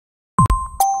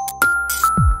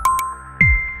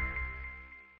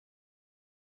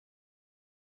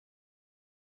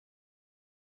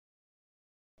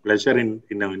pleasure in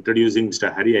introducing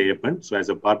Mr. Hari Aiyappan. So, as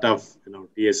a part of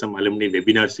TSM Alumni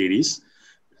webinar series,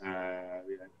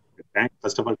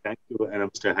 first of all, thank you,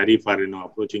 Mr. Hari, for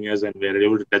approaching us, and we are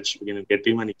able to touch, get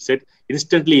him. And he said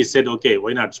instantly, he said, okay,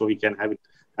 why not? So we can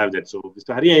have that. So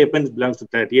Mr. Hari Aiyappan belongs to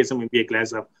the TSM MBA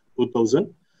class of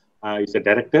 2000. He's a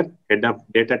director, head of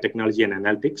data technology and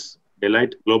analytics,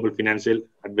 Deloitte Global Financial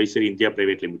Advisory India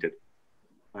Private Limited.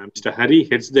 Mr. Hari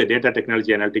heads the data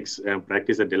technology analytics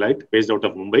practice at Deloitte, based out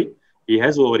of Mumbai. He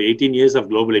has over 18 years of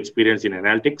global experience in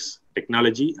analytics,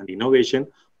 technology, and innovation,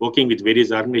 working with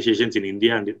various organizations in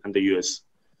India and the US.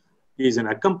 He is an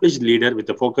accomplished leader with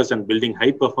a focus on building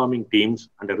high-performing teams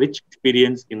and a rich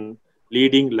experience in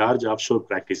leading large offshore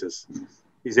practices.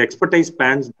 His expertise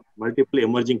spans multiple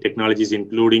emerging technologies,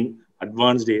 including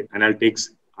advanced analytics,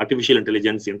 artificial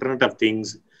intelligence, Internet of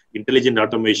Things, intelligent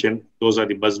automation. Those are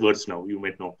the buzzwords now, you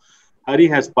might know. Hari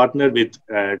has partnered with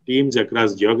teams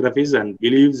across geographies and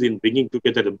believes in bringing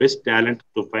together the best talent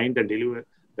to find and deliver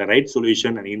the right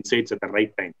solution and insights at the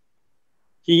right time.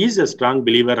 He is a strong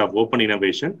believer of open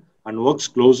innovation and works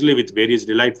closely with various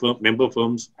Deloitte member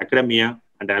firms, academia,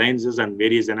 and alliances on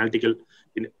various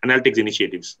analytics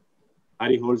initiatives.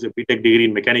 Hari holds a BTech degree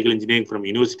in mechanical engineering from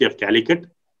University of Calicut,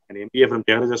 an MBA from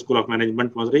Thiagarajar School of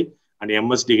Management, Madurai, and an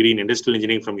MS degree in industrial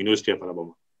engineering from University of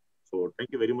Alabama. So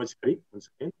thank you very much, Hari, once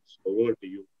again. So over to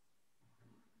you.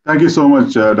 Thank you so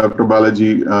much, Dr.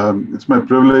 Balaji. It's my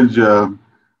privilege.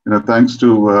 Thanks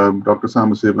to Dr.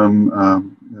 Samusivam,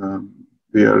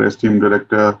 our esteemed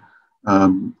director,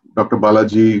 Dr.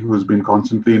 Balaji, who's been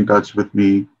constantly in touch with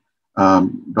me,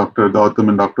 Dr. Gautam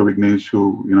and Dr. Vignesh,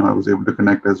 who I was able to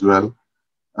connect as well.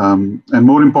 And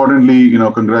more importantly,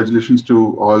 congratulations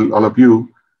to all of you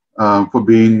for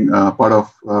being part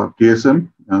of TSM,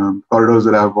 corridors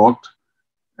that I've walked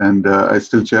and I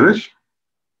still cherish.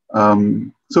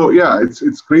 So yeah,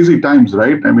 it's crazy times,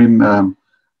 right? I mean,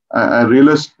 I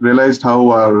realized how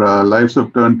our lives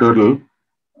have turned turtle.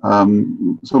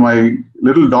 So my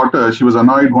little daughter, she was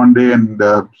annoyed one day and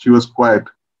she was quiet.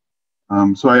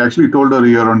 So I actually told her,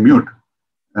 you're on mute.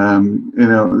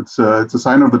 It's a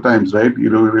sign of the times, right? You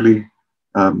don't really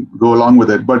go along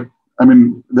with it. But I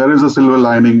mean, there is a silver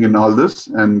lining in all this,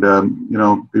 and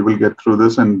we will get through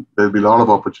this, and there'll be a lot of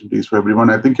opportunities for everyone.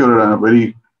 I think you're in a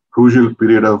very crucial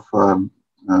period of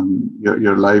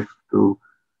your life to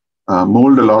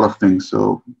mold a lot of things.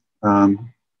 So,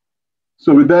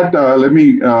 with that, let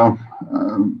me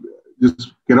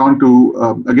just get on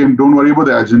to, again, don't worry about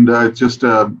the agenda. It's just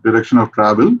a direction of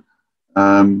travel.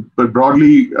 But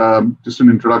broadly, just an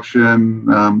introduction,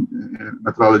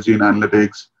 methodology and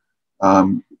analytics,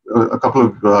 a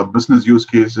couple of business use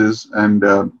cases, and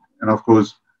of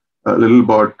course, a little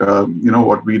about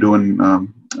what we do in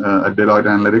at Deloitte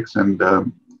Analytics,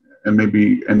 and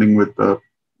maybe ending with a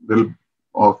little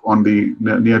on the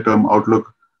near-term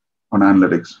outlook on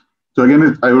analytics. So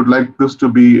again, I would like this to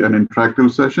be an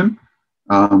interactive session.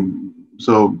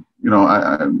 So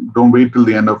I don't wait till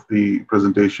the end of the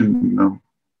presentation.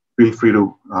 Feel free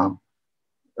to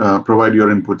provide your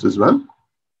inputs as well.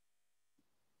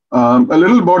 A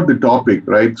little about the topic,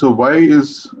 right? So why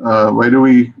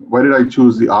did I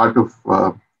choose the art of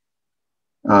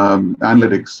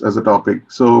analytics as a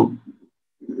topic? So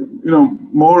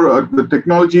more the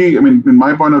technology. I mean, in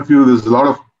my point of view, there's a lot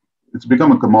of, it's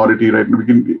become a commodity, right?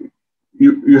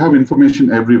 You have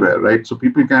information everywhere, right? So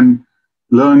people can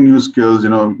learn new skills.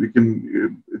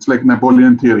 It's like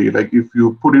Napoleon theory. Like if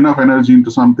you put enough energy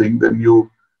into something, then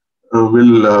you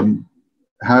will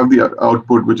have the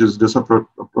output which is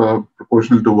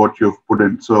proportional to what you've put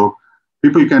in. So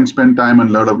people can spend time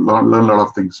and learn a lot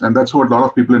of things, and that's what a lot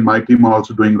of people in my team are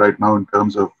also doing right now in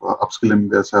terms of upskilling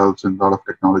themselves in a lot of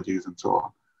technologies and so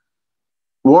on.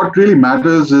 What really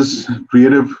matters is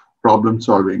creative problem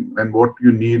solving, and what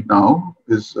you need now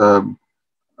is to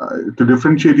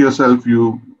differentiate yourself.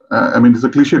 I mean, it's a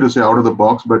cliche to say out of the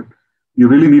box, but you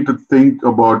really need to think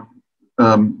about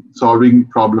solving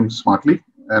problems smartly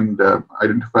and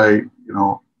identify,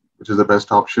 which is the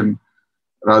best option,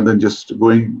 rather than just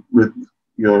going with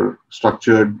your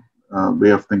structured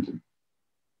way of thinking.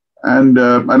 And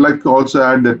I'd like to also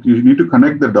add that you need to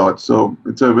connect the dots. So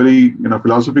it's a very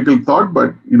philosophical thought,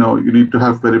 but you need to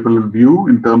have peripheral view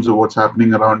in terms of what's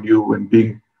happening around you, and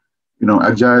being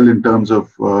agile in terms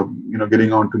of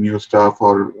getting on to new stuff,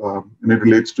 or and it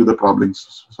relates to the problem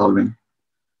solving.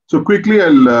 So quickly,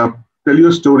 I'll tell you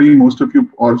a story. Most of you,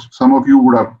 or some of you,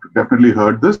 would have definitely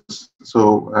heard this.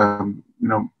 So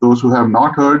those who have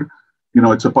not heard,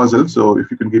 it's a puzzle. So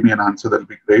if you can give me an answer, that'll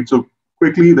be great. So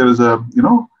quickly, there is a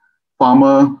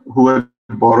farmer who had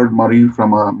borrowed money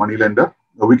from a moneylender,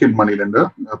 a wicked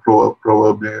moneylender,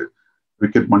 probably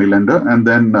wicked moneylender, and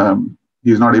then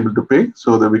he's not able to pay.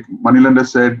 So the moneylender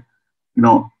said,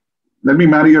 let me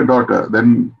marry your daughter,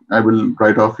 then I will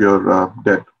write off your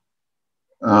debt.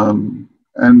 And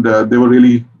they were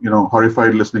really,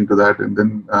 horrified listening to that. And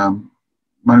then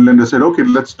moneylender said, okay,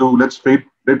 let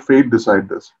fate decide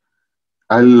this.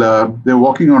 They're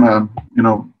walking on a,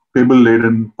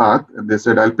 pebble-laden path, and they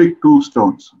said, I'll pick two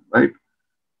stones, right?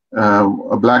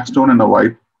 A black stone and a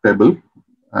white pebble,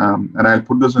 and I'll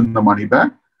put this in the money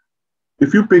bag.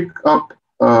 If you pick up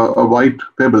a white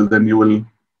pebble, then you'll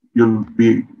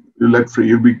be let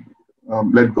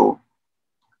go.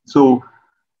 So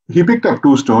he picked up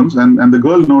two stones, and the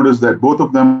girl noticed that both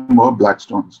of them were black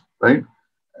stones, right?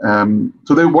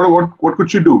 So what could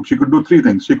she do? She could do three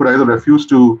things. She could either refuse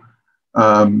to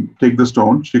take the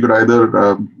stone. She could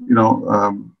either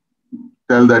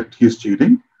tell that he's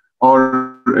cheating,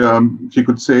 or she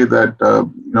could say that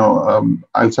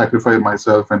I'll sacrifice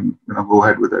myself and go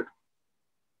ahead with it.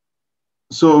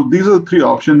 So these are the three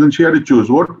options, and she had to choose.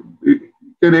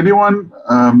 Can anyone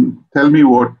tell me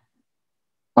what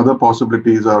other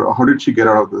possibilities are, or how did she get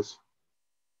out of this?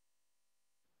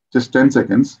 Just 10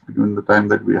 seconds given the time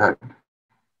that we had.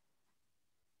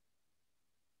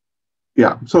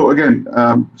 Yeah, so again,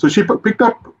 so she picked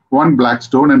up one black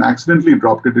stone and accidentally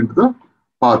dropped it into the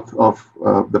path of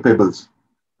the pebbles,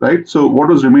 right? So what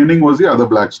was remaining was the other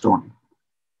black stone.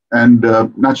 And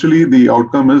naturally, the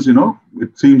outcome is,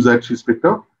 it seems that she's picked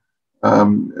up,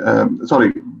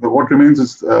 what remains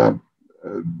is the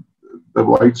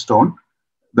white stone.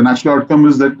 The natural outcome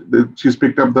is that she's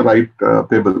picked up the right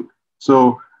pebble.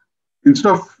 So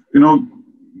instead of,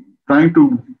 trying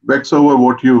to vex over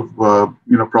what you've,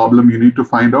 problem, you need to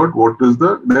find out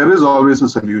there is always a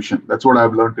solution. That's what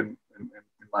I've learned in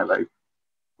my life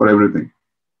for everything.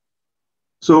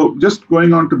 So just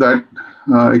going on to that,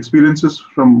 experiences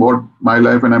from what my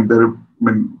life, and there have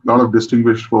been a lot of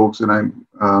distinguished folks, and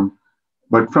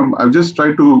I've just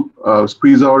tried to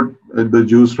squeeze out the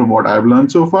juice from what I've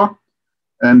learned so far.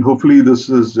 And hopefully this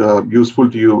is useful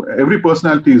to you. Every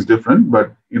personality is different,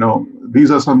 but these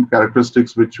are some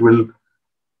characteristics which will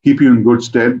keep you in good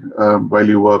stead while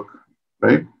you work,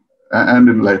 right? And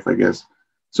in life, I guess.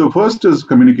 So first is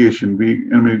communication.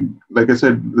 Like I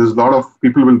said, there's a lot of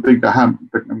people will think I'm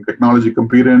technology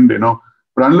competent,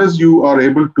 but unless you are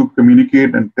able to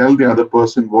communicate and tell the other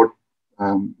person what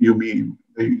you mean,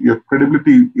 your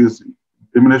credibility is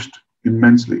diminished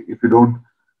immensely if you don't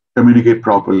communicate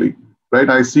properly. Right,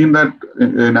 I've seen that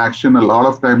in action a lot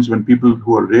of times when people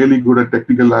who are really good at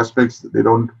technical aspects, they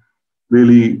don't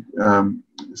really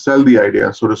sell the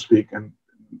idea, so to speak, and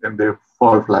they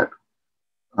fall flat.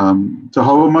 So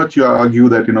however much you argue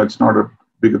that it's not a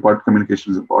big part,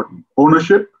 communication is important.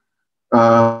 Ownership.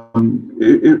 Again,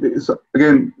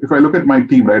 if I look at my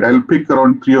team, right, I'll pick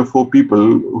around 3 or 4 people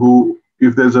who,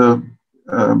 if there's a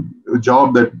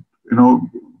job that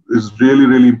is really,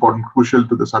 really important, crucial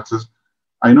to the success,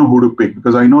 I know who to pick,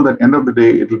 because I know that end of the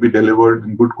day, it will be delivered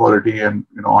in good quality and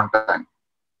on time.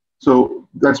 So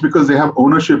that's because they have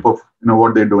ownership of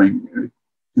what they're doing.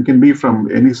 It can be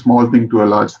from any small thing to a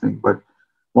large thing, but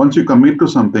once you commit to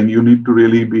something, you need to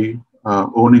really be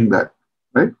owning that,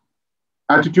 right?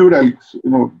 Attitude,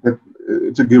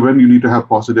 it's a given. You need to have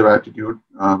positive attitude,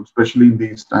 especially in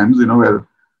these times, where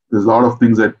there's a lot of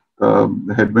things that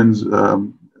the headwinds,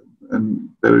 and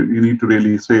you need to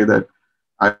really say that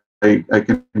I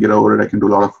can get over it. I can do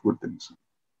a lot of good things.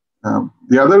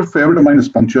 The other favorite of mine is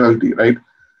punctuality, right?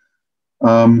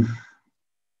 And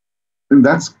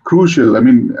that's crucial.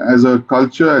 As a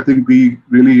culture, I think we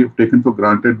really have taken for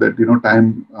granted that,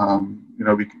 time,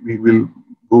 we will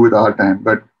go with our time,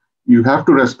 but you have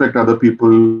to respect other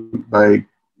people by,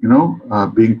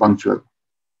 being punctual.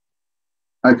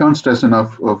 I can't stress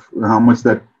enough of how much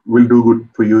that will do good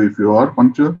for you if you are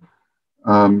punctual.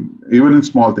 Even in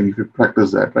small things, if you practice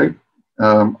that, right?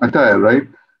 Attire, right?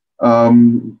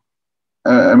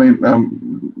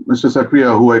 Mr.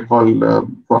 Satria, who I call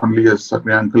fondly as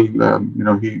Satria Uncle,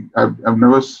 I've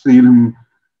never seen him.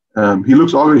 He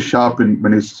looks always sharp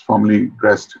when he's formally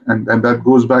dressed, and that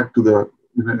goes back to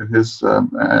his.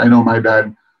 I know my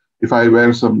dad. If I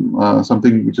wear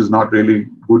something which is not really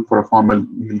good for a formal,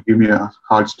 he'll give me a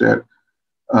hard stare.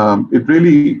 It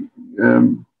really.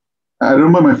 I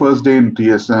remember my first day in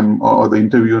TSM or the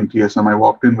interview in TSM. I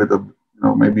walked in with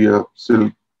maybe a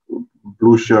silk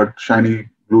blue shirt, shiny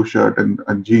blue shirt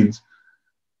and jeans.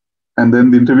 And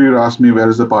then the interviewer asked me, where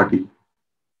is the party?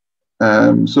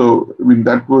 So,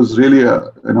 that was really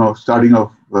a, starting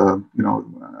of,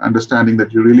 understanding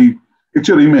that it's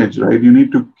your image, right? You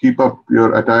need to keep up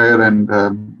your attire and,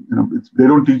 they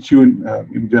don't teach you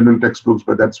in general textbooks,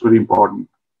 but that's very important.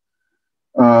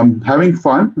 Having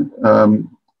fun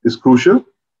is crucial,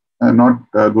 and not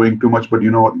going too much, but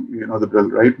you know the drill,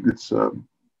 right?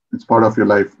 It's part of your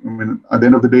life. I mean, at the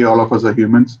end of the day, all of us are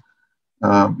humans.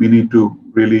 We need to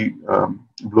really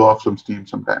blow off some steam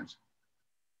sometimes.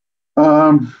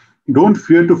 Don't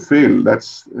fear to fail.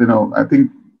 That's, I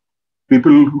think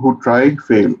people who try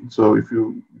fail. So if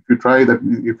you try that,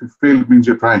 if you fail, it means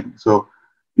you're trying. So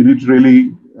you need to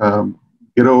really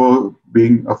get over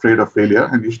being afraid of failure,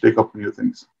 and you should take up new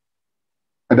things.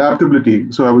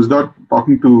 Adaptability. So I was not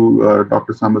talking to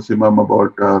Dr. Sambasimam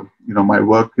about my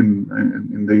work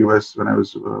in the US when I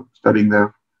was studying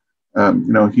there.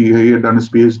 He had done his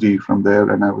PhD from there,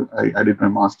 and I did my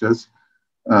master's.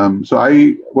 So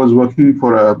I was working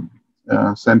for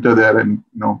a center there, and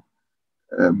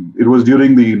it was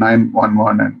during the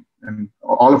 9/11, and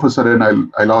all of a sudden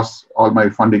I lost all my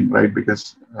funding, right?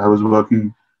 Because I was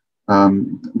working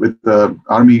with the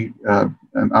army,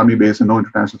 an army base, and no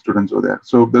international students were there.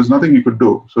 So there's nothing you could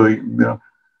do. So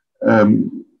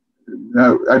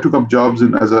I took up jobs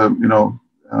in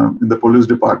the police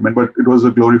department, but it was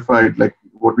a glorified, like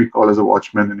what we call as a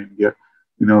watchman in India.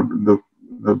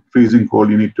 The freezing cold,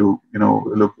 you need to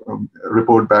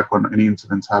report back on any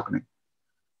incidents happening.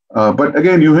 But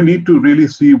again, you need to really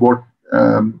see what.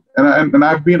 And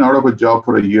I've been out of a job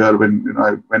for a year when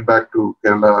I went back to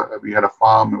Kerala. We had a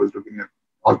farm. I was looking at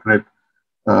alternate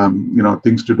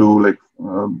things to do,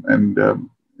 and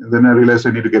then I realized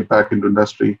I need to get back into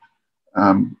industry.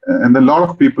 And then a lot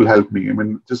of people helped me. I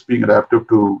mean, just being adaptive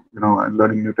to and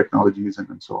learning new technologies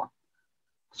and so on.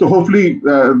 So hopefully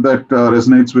that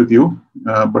resonates with you.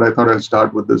 But I thought I'll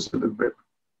start with this a little bit.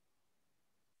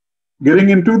 Getting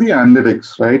into the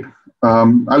analytics, right?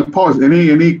 I'll pause.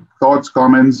 Any thoughts,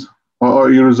 comments,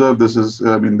 or you reserve this is,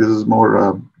 this is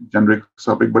more generic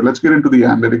topic, but let's get into the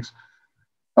analytics.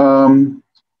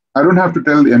 I don't have to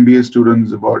tell the MBA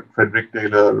students about Frederick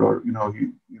Taylor, or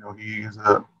he is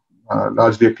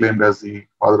largely acclaimed as the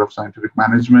father of scientific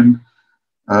management.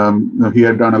 He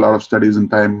had done a lot of studies in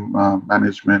time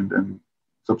management, and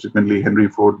subsequently Henry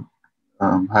Ford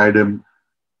hired him.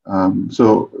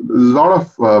 So there's a lot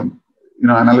of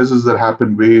analysis that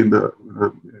happened way in the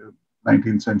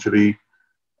 19th century.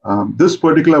 This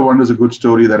particular one is a good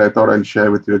story that I thought I'll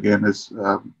share with you again.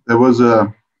 There was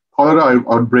a cholera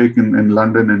outbreak in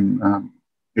London in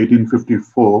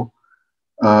 1854,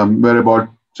 where about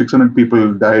 600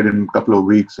 people died in a couple of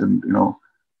weeks. And,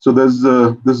 so there's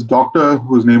this doctor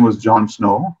whose name was John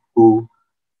Snow, who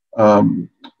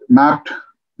mapped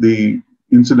the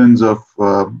incidence of,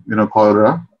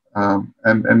 cholera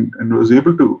and was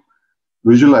able to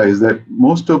visualize that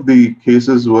most of the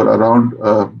cases were around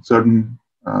a certain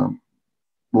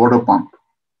water pump,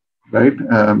 right?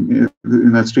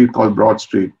 In a street called Broad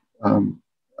Street. You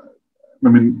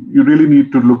really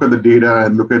need to look at the data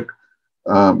and look at,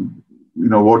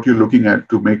 what you're looking at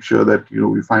to make sure that,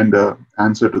 we find the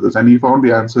answer to this. And he found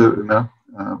the answer in a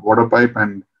water pipe,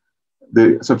 and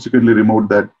they subsequently removed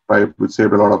that pipe, which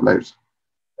saved a lot of lives.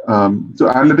 So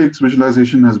analytics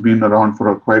visualization has been around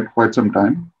for quite some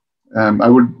time. I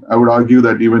would argue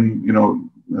that even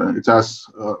it's as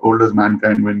old as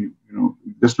mankind, when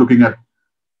just looking at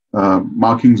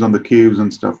markings on the caves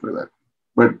and stuff like that.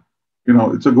 But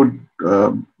it's a good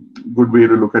way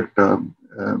to look at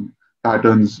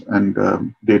patterns and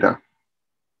data.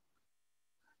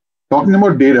 Talking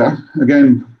about data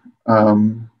again,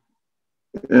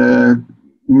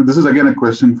 this is again a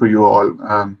question for you all.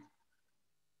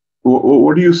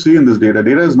 What do you see in this data?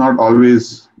 Data is not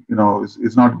always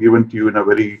it's not given to you in a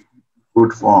very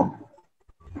good form.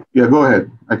 Yeah, go ahead.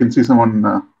 I can see someone.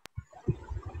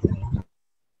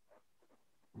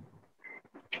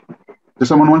 Does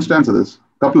someone wants to answer this?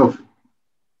 Couple of.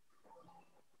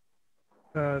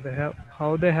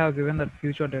 How they have given that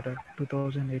future data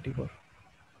 2084.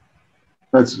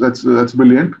 That's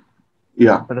brilliant.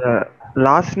 Yeah. The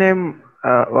last name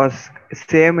was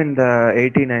same in the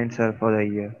 89, sir, for the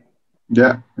year.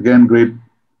 Yeah. Again, great.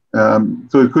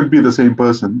 So it could be the same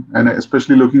person, and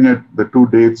especially looking at the two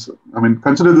dates.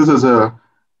 Consider this as a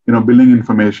billing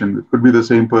information. It could be the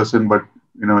same person, but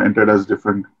entered as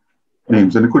different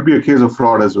names, and it could be a case of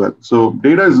fraud as well. So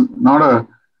data is not a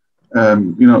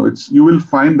you will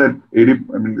find that 80.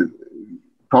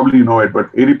 Probably you know it,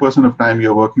 but 80% of time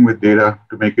you're working with data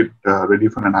to make it ready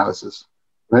for analysis,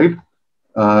 right?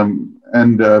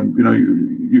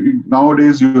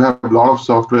 Nowadays you have a lot of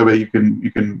software where you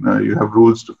have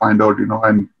rules to find out,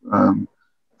 and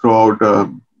throw out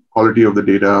quality of the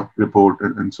data report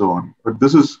and so on. But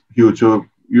this is huge. So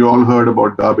you all heard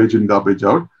about garbage in, garbage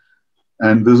out,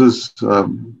 and this is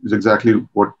exactly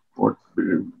what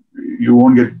you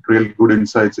won't get real good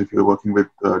insights if you're working with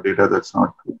data that's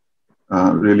not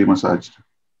really massaged.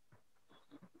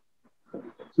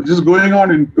 So just going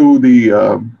on into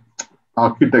the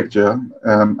architecture,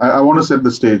 I want to set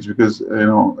the stage because,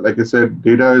 like I said,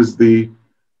 data is the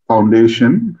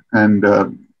foundation and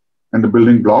the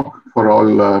building block for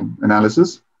all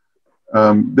analysis.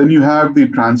 Then you have the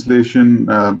translation,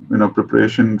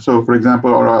 preparation. So, for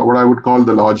example, or what I would call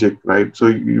the logic, right? So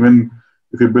even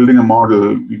if you're building a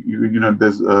model,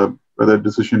 there's whether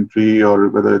decision tree or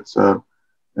whether it's a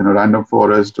random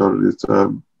forest or it's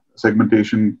a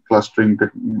segmentation clustering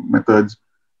methods,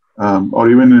 or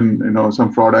even in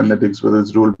some fraud analytics, whether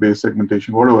it's rule-based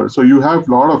segmentation, whatever. So you have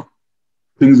a lot of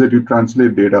things that you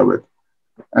translate data with,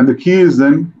 and the key is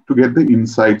then to get the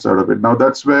insights out of it. Now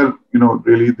that's where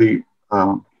really the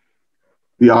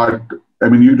art. I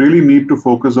mean, you really need to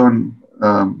focus on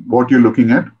what you're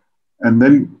looking at, and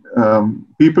then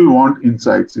people want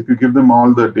insights. If you give them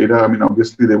all the data, I mean,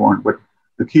 obviously they want, but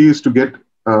the key is to get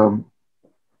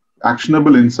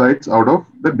actionable insights out of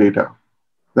the data.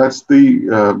 That's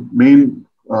the main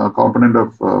component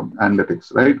of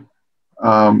analytics, right?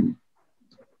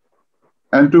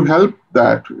 And to help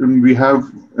that, we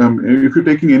have, if you're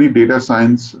taking any data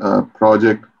science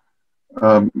project,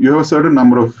 you have a certain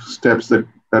number of steps that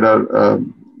are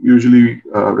usually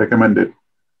recommended.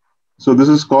 So this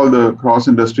is called the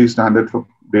cross-industry standard for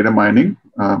data mining.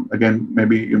 Again,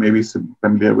 maybe you may be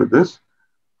familiar with this,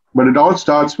 but it all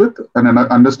starts with an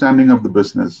understanding of the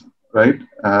business, right?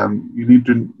 You need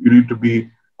to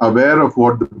be aware of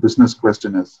what the business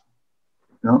question is.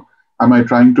 Am I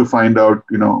trying to find out?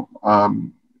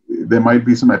 There might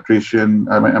be some attrition.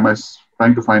 Am I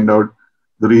trying to find out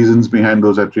the reasons behind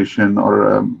those attrition,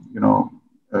 or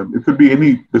it could be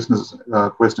any business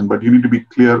question, but you need to be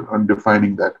clear on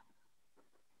defining that.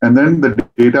 And then the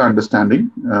data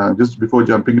understanding. Just before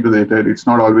jumping into the data, it's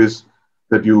not always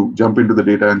that you jump into the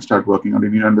data and start working on it.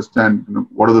 You need to understand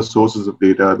what are the sources of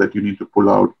data that you need to pull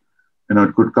out.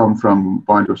 It could come from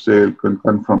point of sale, it could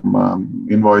come from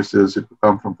invoices, it could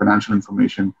come from financial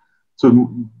information.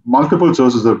 So multiple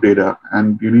sources of data,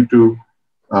 and you need to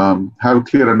have a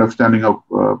clear understanding of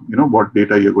what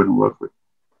data you're going to work with.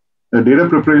 The data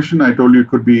preparation, I told you,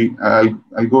 could be.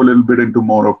 I'll go a little bit into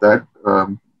more of that,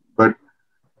 but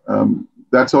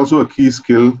that's also a key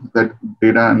skill that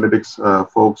data analytics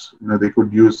folks, they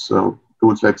could use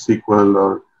tools like SQL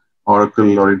or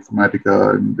Oracle or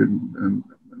Informatica, and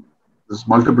there's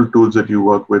multiple tools that you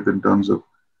work with in terms of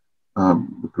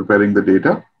preparing the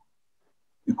data.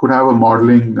 You could have a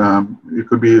modeling, it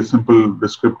could be a simple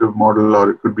descriptive model,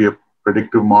 or it could be a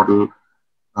predictive model.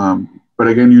 But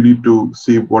again, you need to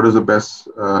see what is the best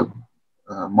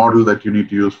model that you need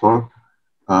to use for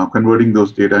converting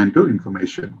those data into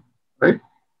information, right?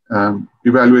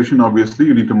 Evaluation, obviously,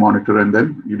 you need to monitor, and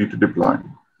then you need to deploy.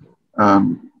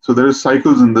 So there is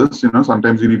cycles in this.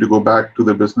 Sometimes you need to go back to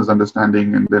the business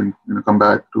understanding and then come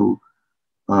back to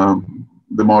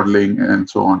the modeling and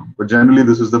so on. But generally,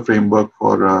 this is the framework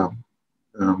for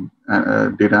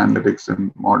data analytics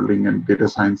and modeling and data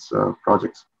science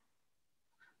projects.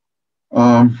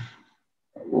 I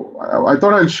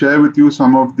thought I'll share with you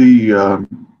some of the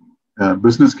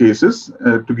business cases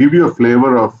to give you a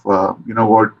flavor of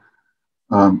what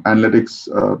analytics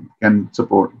can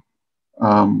support.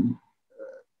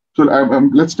 So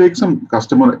let's take some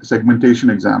customer segmentation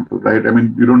example, right? I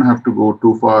mean, you don't have to go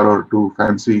too far or too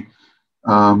fancy.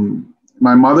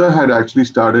 My mother had actually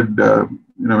started,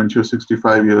 when she was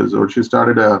 65 years old, she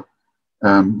started a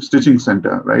stitching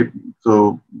center, right?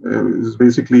 So it was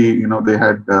basically, they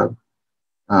had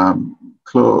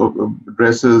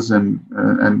dresses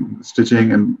and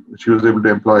stitching, and she was able to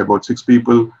employ about 6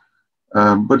 people.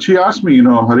 But she asked me,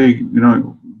 Hari,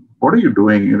 what are you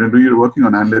doing? You're working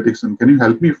on analytics, and can you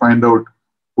help me find out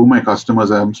who my customers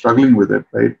are? I'm struggling with it,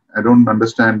 right? I don't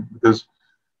understand, because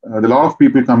a lot of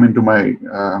people come into my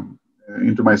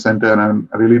center, and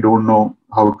I really don't know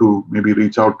how to maybe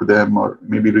reach out to them, or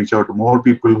maybe reach out to more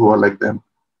people who are like them.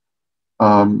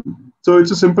 So it's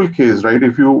a simple case, right?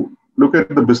 If you look at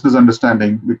the business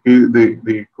understanding,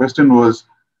 the question was,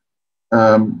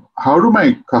 how do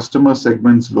my customer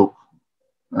segments look?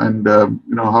 And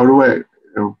how do I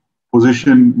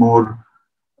position more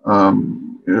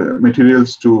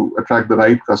materials to attract the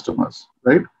right customers,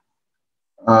 right?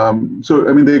 So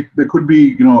I mean, there could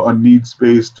be a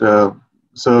needs-based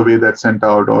survey that's sent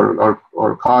out,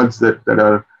 or cards that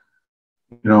are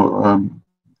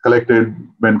collected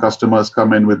when customers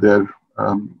come in with their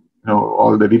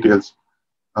all the details.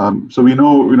 So we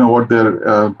know what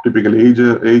their typical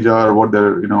age are, what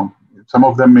their some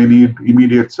of them may need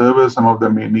immediate service, some of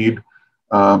them may need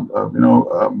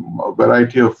a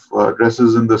variety of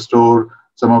dresses in the store.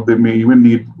 Some of them may even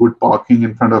need good parking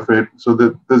in front of it. So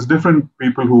there's different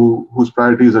people whose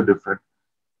priorities are different.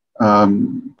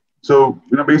 So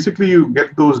basically you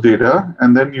get those data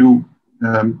and then you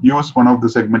use one of the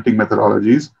segmenting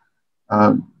methodologies.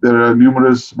 There are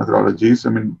numerous methodologies. I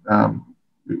mean,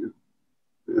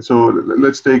 so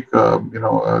let's take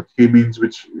K means,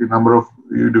 which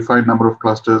you define number of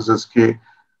clusters as K,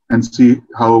 and see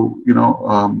how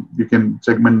you can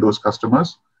segment those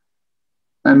customers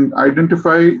and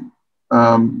identify.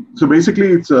 So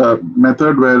basically, it's a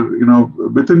method where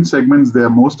within segments they are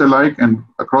most alike, and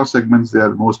across segments they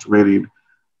are most varied.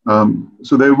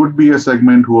 So there would be a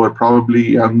segment who are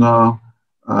probably younger,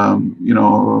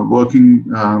 working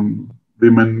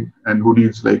women, and who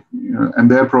needs and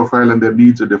their profile and their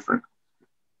needs are different.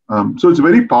 So it's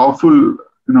very powerful.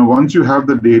 Once you have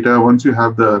the data, once you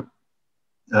have the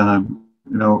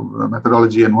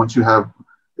methodology, and once you have,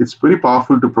 it's very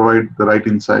powerful to provide the right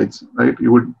insights. Right?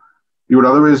 You would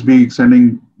otherwise be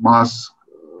sending mass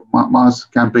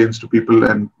campaigns to people,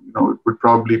 and it would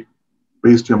probably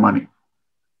waste your money.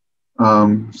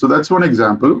 So that's one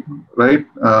example, right?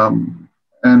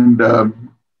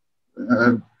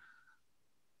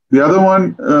 The other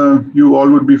one you all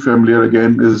would be familiar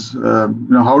again is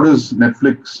how does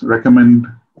Netflix recommend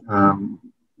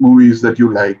movies that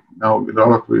you like? Now,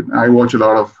 I watch a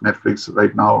lot of Netflix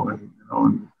right now, and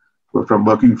from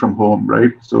working from home,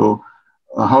 right? So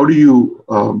how do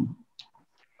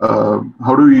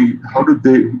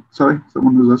they? Sorry,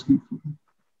 someone was asking.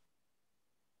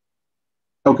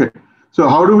 Okay, so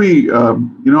how do we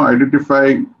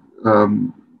identify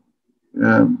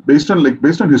based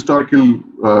on historical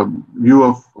view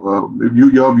of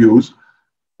your views?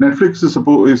 Netflix is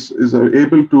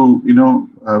able to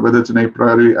whether it's an a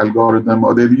priori algorithm,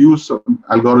 or they use some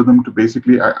algorithm to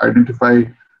basically identify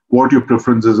what your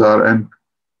preferences are and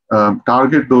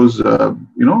target those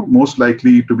most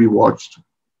likely to be watched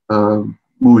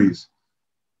movies.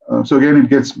 So again, it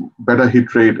gets better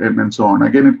hit rate and so on.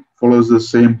 Again, it follows the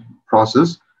same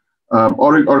process,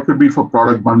 or it could be for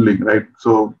product bundling, right?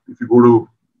 So if you go to,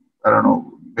 I don't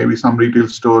know, maybe some retail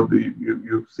store,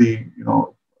 you see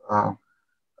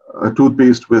a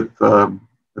toothpaste with a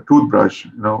toothbrush.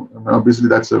 Obviously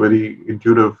that's a very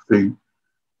intuitive thing.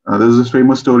 There's this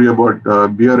famous story about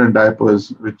beer and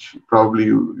diapers, which probably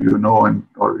you know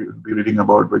or you'll be reading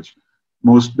about, which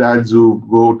most dads who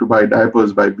go to buy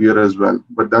diapers buy beer as well.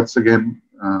 But that's again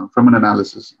from an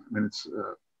analysis. I mean,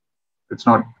 it's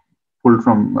not pulled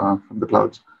from the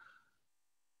clouds.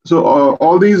 So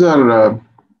all these are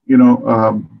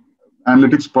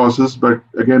analytics process. But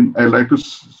again, I like to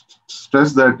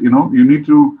stress that you need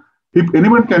to.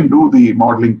 Anyone can do the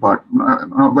modeling part.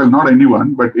 Well, not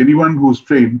anyone, but anyone who's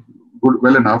trained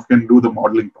well enough can do the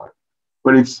modeling part.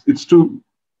 But it's to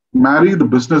marry the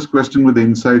business question with the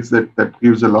insights that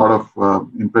gives a lot of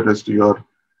impetus to your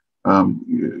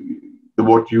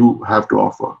what you have to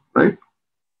offer, right?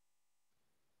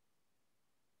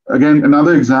 Again,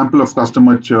 another example of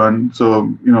customer churn. So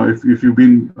if you've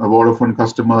been a Vodafone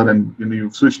customer and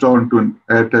you've switched on to an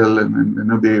Airtel, and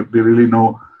they really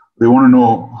know. They want to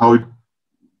know how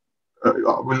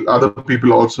will other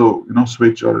people also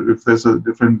switch, or if there's a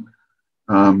different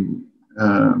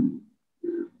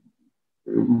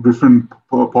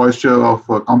posture of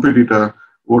a competitor,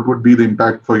 what would be the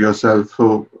impact for yourself?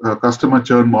 So customer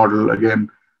churn model again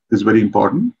is very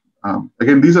important.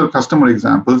 Again, these are customer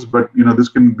examples, but this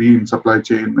can be in supply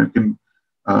chain. It can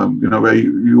where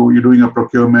you're doing a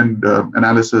procurement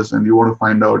analysis and you want to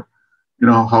find out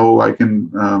how I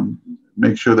can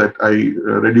make sure that I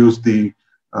reduce the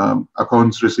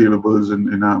accounts receivables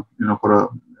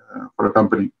for a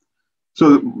company.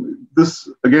 So this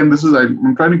is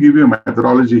I'm trying to give you a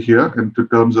methodology here in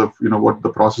terms of what the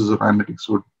process of analytics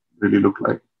would really look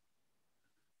like.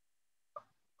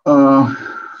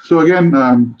 So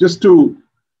again, just to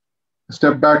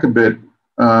step back a bit,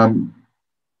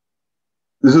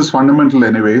 this is fundamental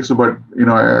anyway. So, but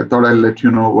I thought I'll let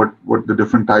you know what the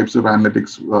different types of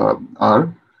analytics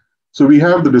are. So we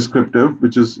have the descriptive,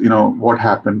 which is what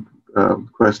happened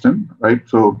question, right?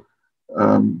 So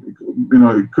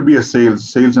it could be a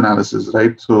sales analysis,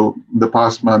 right? So in the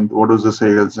past month, what was the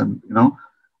sales, and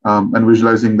and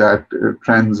visualizing that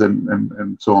trends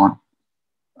and so on,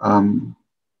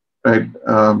 right?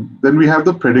 Then we have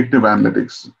the predictive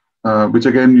analytics, which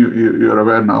again you're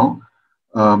aware now.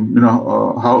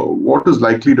 What is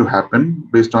likely to happen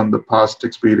based on the past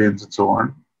experience and so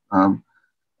on.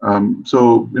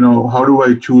 So how do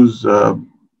I choose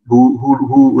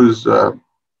who is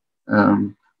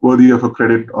worthy of a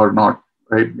credit or not,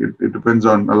 right? It depends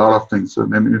on a lot of things. So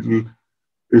then it will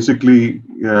basically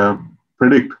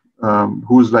predict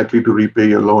who's likely to repay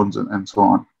your loans and so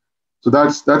on. So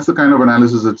that's the kind of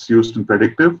analysis that's used in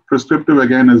predictive. Prescriptive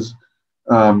again is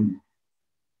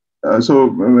so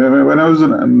when I was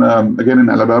again in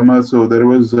Alabama, so there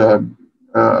was a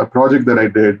project that I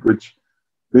did which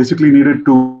basically needed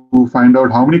to find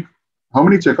out how many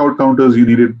checkout counters you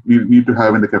need to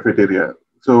have in the cafeteria.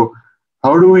 So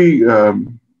how do we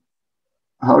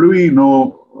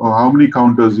know how many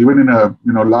counters, even in a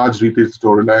large retail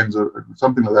store, Reliance or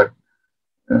something like that,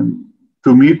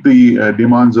 to meet the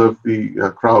demands of the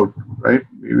crowd, right?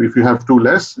 If you have too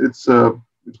less, it's going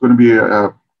to be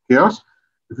a chaos.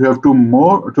 If you have too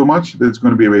much, then it's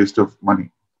going to be a waste of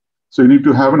money. So you need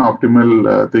to have an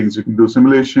optimal things. You can do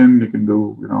simulation, you can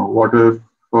do water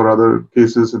for other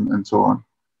cases, and so on.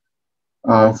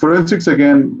 Forensics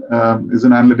again is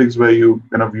an analytics where you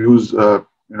kind of use the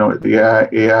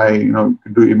AI, you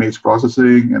can do image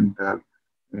processing and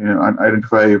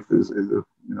identify if there's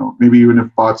maybe even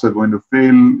if parts are going to fail,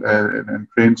 and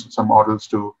train some models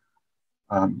to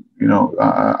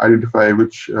identify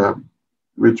which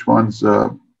ones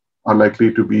are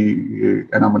likely to be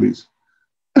anomalies.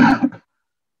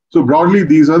 So broadly,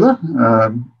 these are the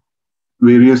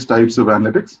various types of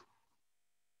analytics.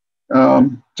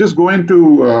 Just going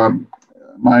to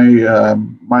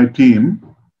my team.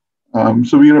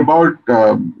 So we are about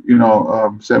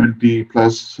 70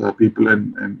 plus people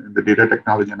in the data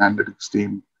technology and analytics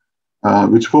team,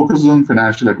 which focuses on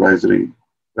financial advisory,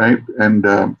 right? And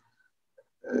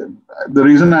the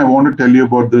reason I want to tell you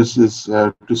about this is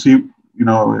to see,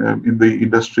 in the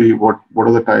industry, what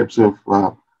are the types of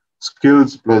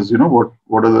skills plus,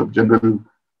 what are the general.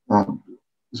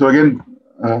 So again,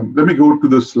 let me go to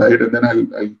the slide and then I'll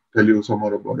tell you some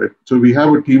more about it. So we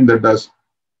have a team that does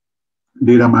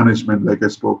data management, like I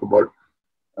spoke about,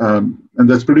 and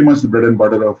that's pretty much the bread and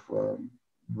butter of a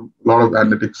lot of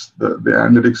analytics, the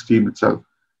analytics team itself.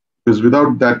 Because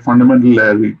without that fundamental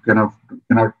layer, we cannot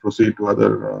proceed to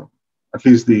other, at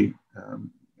least the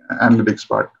analytics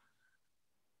part.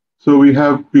 So we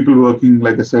have people working,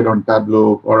 like I said, on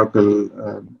Tableau, Oracle,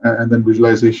 and then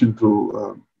visualization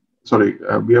through.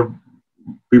 We have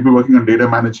people working on data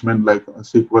management like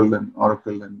SQL and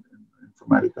Oracle and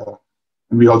Informatica.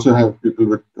 And we also have people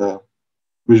with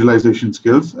visualization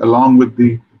skills, along with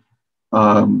the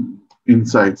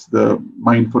insights, the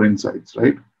mind for insights,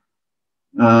 right?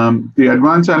 The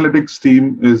advanced analytics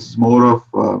team is more of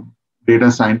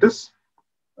data scientists.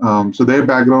 So their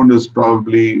background is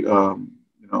probably,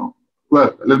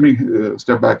 well, let me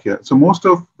step back here. So most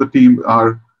of the team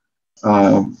are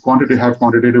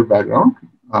quantitative background.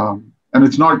 And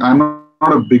it's not, I'm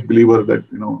not a big believer that,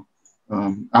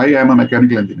 I am a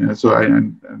mechanical engineer, so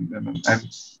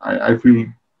I feel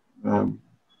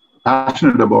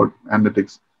passionate about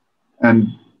analytics, and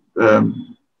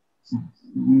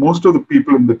most of the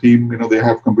people in the team, they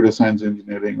have computer science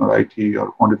engineering or IT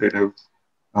or quantitative.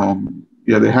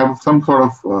 They have some sort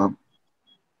of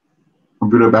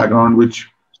computer background, which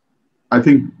I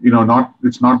think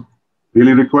it's not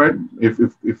really required if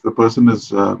the person is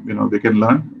they can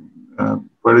learn,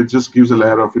 but it just gives a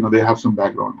layer of they have some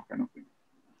background kind of thing.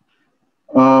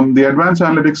 The advanced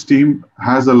analytics team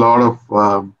has a lot of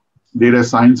data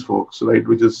science folks, right,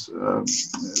 which is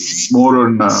more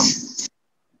on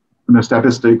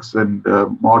statistics and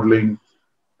modeling,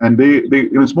 and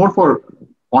it's more for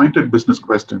pointed business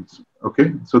questions.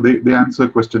 Okay, so they answer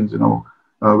questions,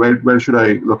 where should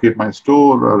I locate my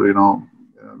store, or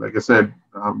like I said,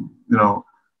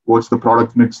 what's the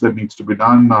product mix that needs to be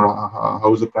done, or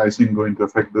how is the pricing going to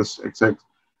affect this, etc.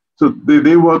 So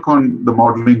they work on the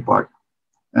modeling part.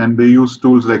 And they use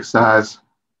tools like SAS,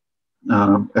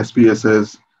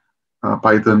 SPSS,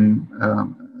 Python,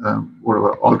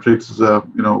 whatever. Alteryx is a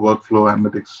workflow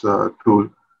analytics tool.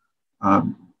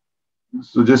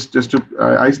 So just to,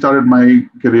 I started my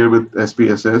career with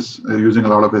SPSS, using a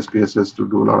lot of SPSS to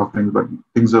do a lot of things. But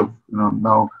things have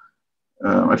now,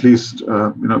 at least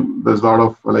there's a lot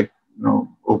of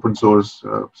open source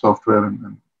software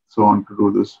and so on to do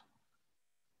this.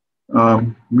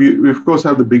 We of course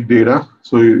have the big data.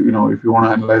 So if you want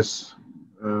to analyze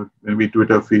maybe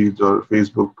Twitter feeds or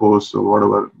Facebook posts or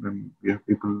whatever, then we have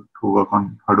people who work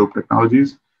on Hadoop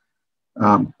technologies.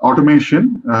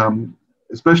 Automation,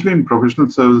 especially in professional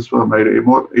service firm, right?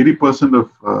 80%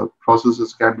 of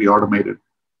processes can be automated,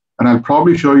 and I'll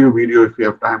probably show you a video if you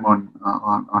have time on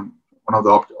one of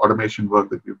the automation work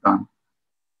that we've done.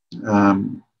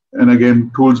 And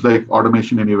again, tools like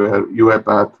Automation Anywhere,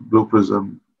 UiPath, Blue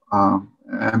Prism.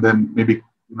 And then maybe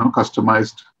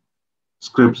customized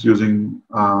scripts using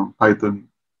Python.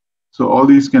 So all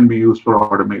these can be used for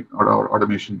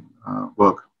automation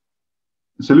work.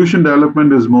 Solution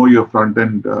development is more your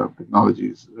front-end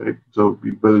technologies, right? So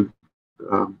we build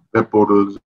web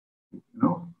portals,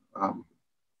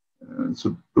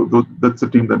 so that's the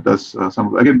team that does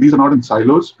some. Again, these are not in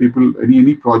silos. People,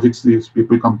 any projects, these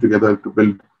people come together to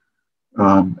build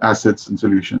assets and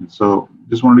solutions. So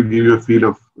just wanted to give you a feel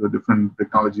of the different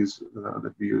technologies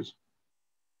that we use.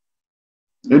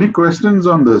 Any questions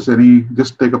on this?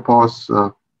 Just take a pause.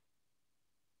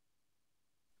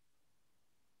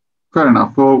 Fair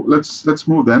enough. So let's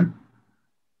move then.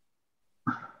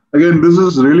 Again, this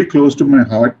is really close to my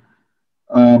heart.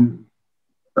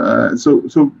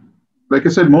 So like I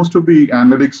said, most of the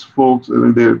analytics folks,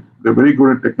 they're very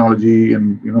good at technology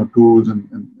and tools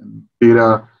and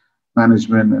data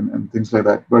management and things like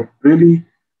that. But really,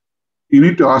 you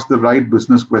need to ask the right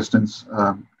business questions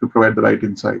to provide the right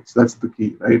insights. That's the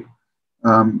key, right?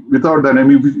 Without that, I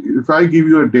mean, if I give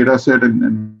you a data set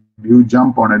and you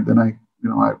jump on it, then I'd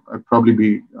probably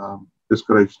be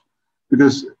discouraged,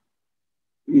 because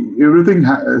everything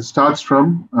starts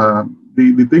from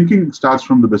the thinking starts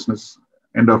from the business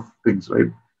end of things, right?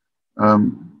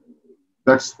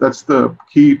 That's the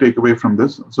key takeaway from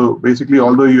this. So basically,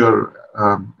 although your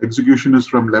execution is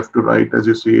from left to right, as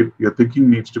you see it, your thinking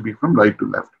needs to be from right to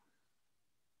left,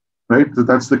 right? So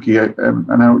that's the key. And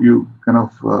now you kind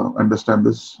of understand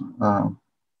this.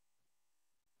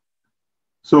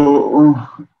 So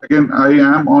again, I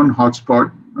am on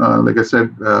hotspot. Like I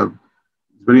said,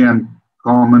 it's very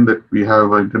uncommon that we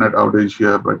have an internet outage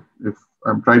here, but if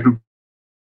I'm trying to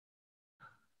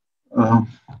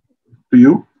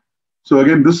you. So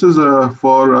again, this is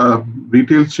for a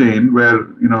retail chain where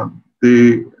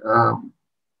they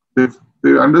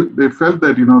felt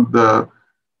that the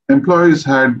employees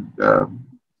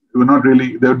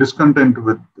were discontent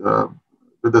with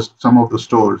some of the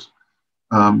stores.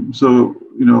 So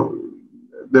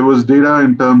there was data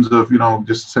in terms of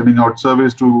just sending out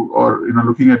surveys to, or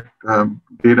looking at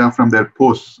data from their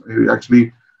posts.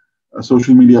 Actually, a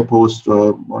social media post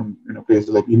on places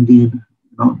like Indeed,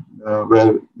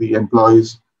 where the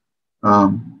employees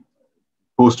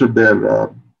posted their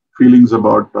feelings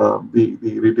about the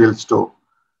retail store.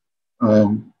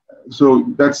 So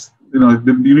that's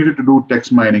you needed to do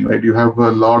text mining, right? You have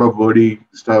a lot of wordy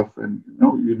stuff, and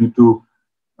you need to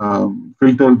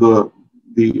filter the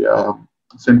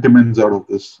sentiments out of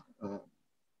this.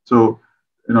 So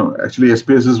actually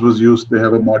SPSS was used. They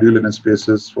have a module in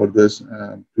SPSS for this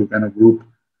to kind of group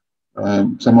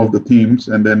some of the themes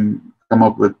and then come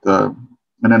up with an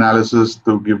analysis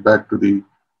to give back to the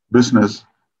business.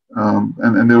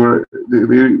 And they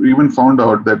even found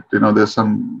out that there's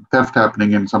some theft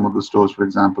happening in some of the stores, for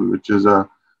example, which is a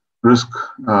risk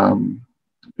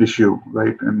issue,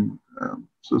 right? And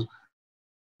so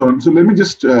let me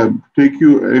just take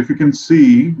you, if you can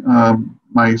see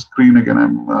my screen again.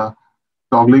 I'm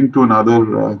toggling to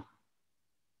another.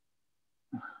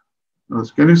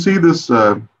 Can you see this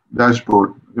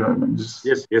dashboard?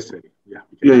 Yes, sir.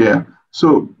 Yeah.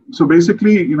 So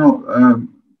basically,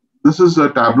 this is a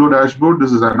Tableau dashboard.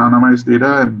 This is anonymized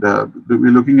data, and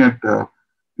we're looking at,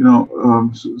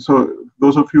 so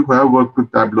those of you who have worked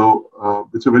with Tableau,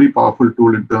 it's a very powerful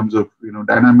tool in terms of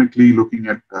dynamically looking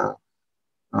at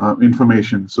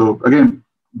information. So again,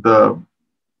 the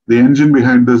engine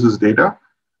behind this is data,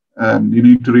 and you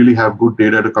need to really have good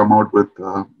data to come out with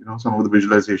some of the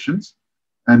visualizations,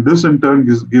 and this in turn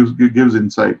gives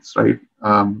insights, right?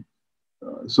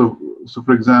 So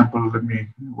for example, it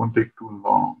won't take too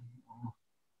long.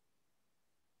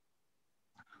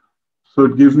 So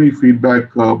it gives me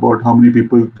feedback about how many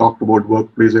people talked about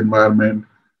workplace environment,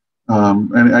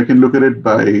 and I can look at it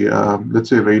by let's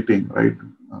say rating, right?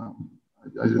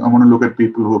 I want to look at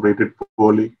people who rated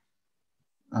poorly.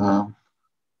 Oh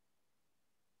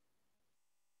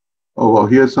wow,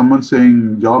 here's someone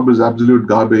saying job is absolute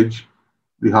garbage.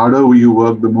 The harder you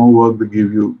work, the more work they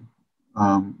give you,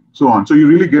 so on. So you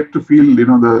really get to feel,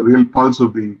 the real pulse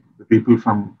of the people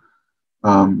from,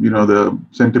 the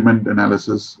sentiment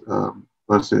analysis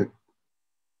per se.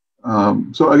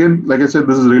 So again, like I said,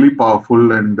 this is really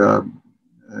powerful, and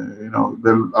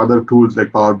there are other tools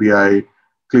like Power BI,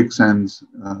 ClickSense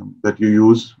that you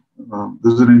use.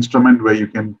 This is an instrument where you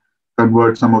can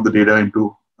convert some of the data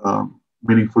into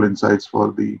meaningful insights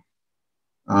for the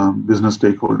business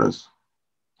stakeholders.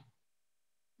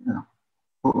 Yeah.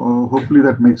 Hopefully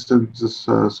that makes sense. Just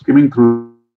skimming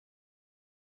through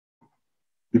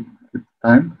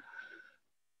time.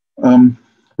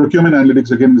 Procurement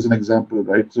analytics again is an example,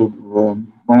 right? So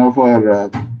one of our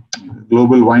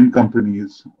global wine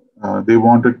companies, they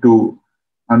wanted to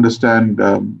understand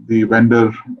the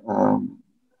vendor,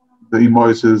 the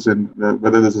invoices, and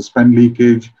whether there's a spend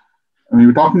leakage. I mean,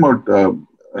 we're talking about a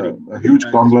huge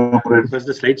conglomerate. First,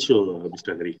 the slideshow,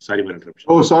 Mr. Hari. Sorry for interruption.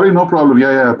 Oh, sorry, no problem.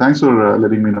 Yeah. Thanks for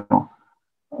letting me know.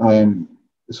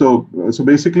 So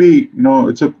basically,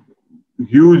 it's a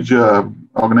huge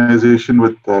organization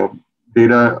with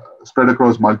data spread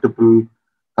across multiple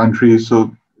countries.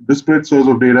 So disparate source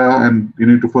of data, and you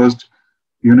need to first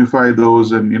unify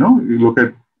those, and you look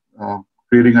at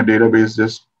creating a database,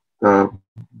 just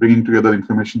bringing together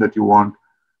information that you want,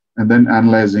 and then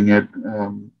analyzing it.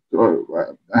 So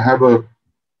I have a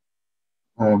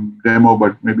demo,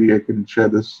 but maybe I can share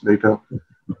this later.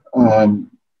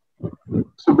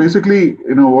 So basically,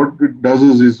 what it does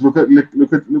is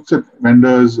looks at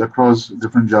vendors across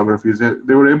different geographies.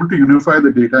 They were able to unify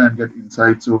the data and get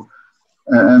insights of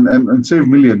and save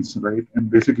millions, right? And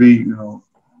basically,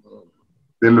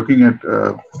 they're looking at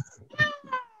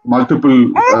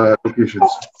multiple locations.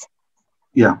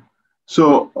 Yeah.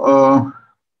 So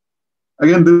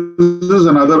again, this is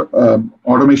another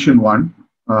automation one.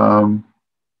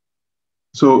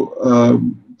 So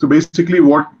basically,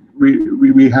 what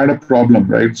we had a problem,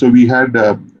 right? So we had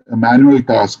a manual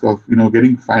task of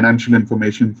getting financial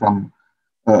information from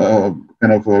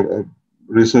kind of a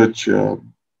research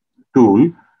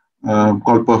tool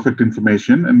called Perfect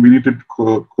Information, and we needed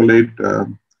to collate,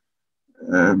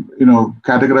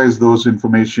 categorize those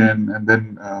information, and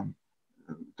then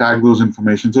tag those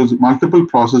information. So it's multiple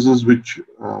processes, which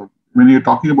when you're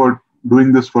talking about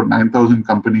doing this for 9,000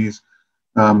 companies,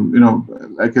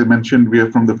 like I mentioned, we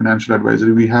are from the financial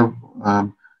advisory. We have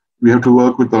to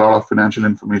work with a lot of financial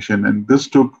information, and this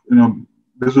took,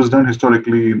 this was done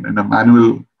historically in a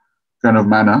manual kind of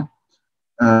manner.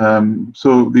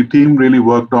 So the team really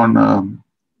worked on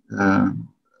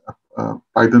a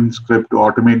Python script to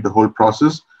automate the whole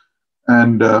process,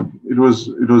 and it was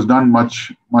done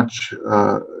much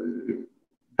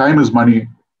time is money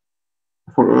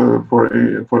for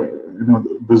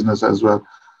business as well.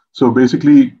 So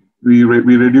basically, we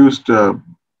reduced, we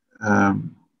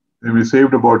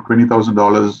saved about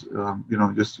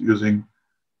 $20,000, just using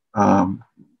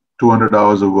 200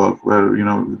 hours of work, where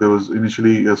there was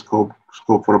initially a scope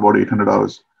for about 800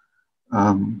 hours.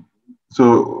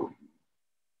 So,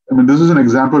 I mean, this is an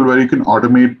example where you can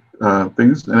automate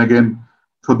things. And again,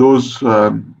 for those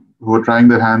who are trying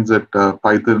their hands at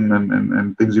Python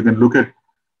and things, you can look at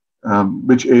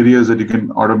which areas that you can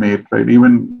automate, right?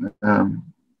 Even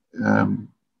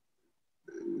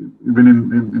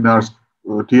in our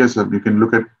TSM, you can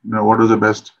look at what is the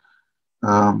best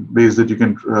ways that you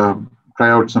can try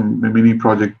out some mini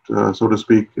project, so to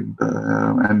speak,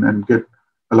 and get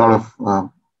a lot of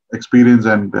experience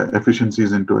and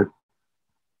efficiencies into it.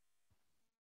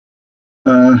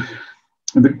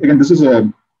 Again, this is a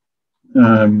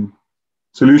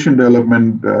solution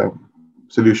development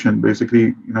solution.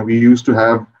 Basically, we used to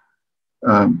have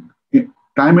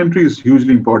time entry is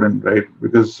hugely important, right?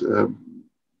 Because the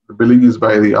billing is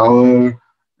by the hour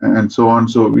and so on.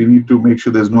 So we need to make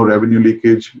sure there's no revenue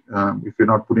leakage if you're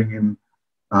not putting in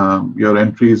your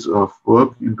entries of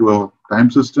work into a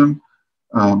time system.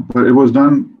 But it was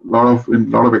done in a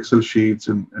lot of Excel sheets,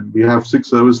 and we have 6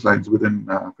 service lines within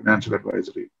financial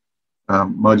advisory: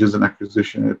 mergers and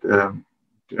acquisition,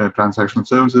 transactional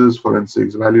services,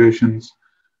 forensics, valuations,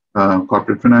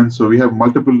 corporate finance. So we have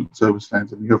multiple service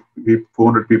lines, and we have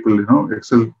 400 people.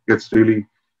 Excel gets really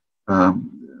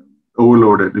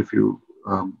overloaded if you.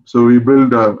 So we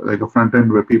build like a front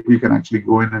end where people can actually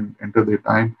go in and enter their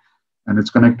time, and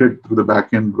it's connected through the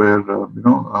back end where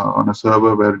on a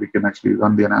server where we can actually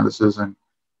run the analysis and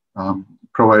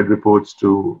provide reports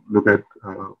to look at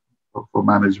for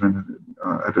management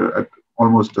at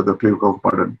almost at the click of a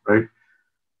button, right?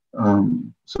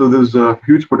 So there's a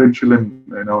huge potential in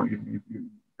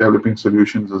developing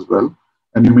solutions as well,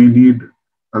 and you may need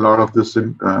a lot of this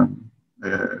in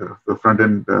the front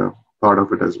end part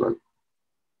of it as well.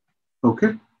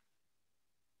 Okay.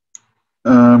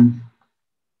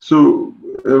 So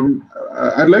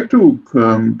I'd like to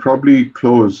probably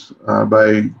close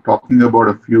by talking about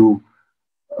a few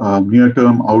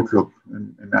near-term outlook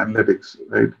in analytics,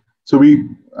 right? So we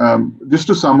just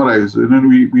to summarize,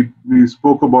 we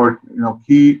spoke about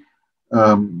key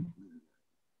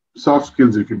soft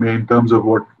skills, if you may, in terms of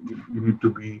what you need to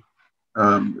be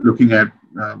looking at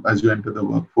as you enter the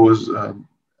workforce,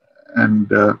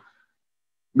 and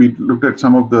we looked at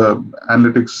some of the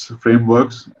analytics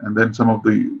frameworks, and then some of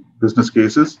the business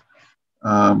cases,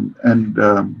 and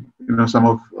some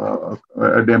of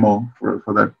a demo for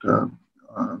that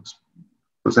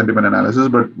for sentiment analysis,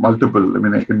 but multiple. I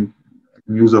mean, I can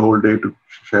use a whole day to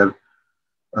share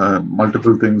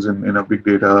multiple things in a big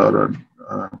data or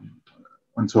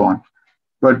and so on.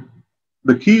 But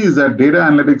the key is that data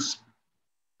analytics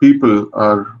people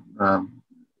are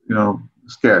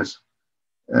scarce.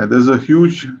 There's a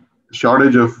huge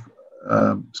shortage of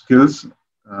skills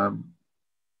um,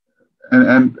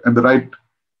 and the right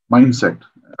mindset,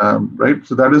 right?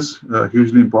 So that is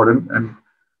hugely important. And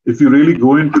if you really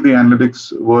go into the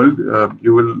analytics world,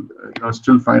 you will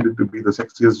still find it to be the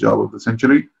sexiest job of the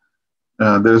century.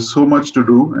 There's so much to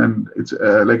do, and it's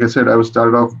like I said, I was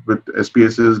started off with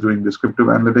SPSS doing descriptive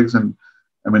analytics, and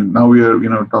I mean now we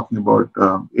are talking about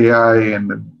AI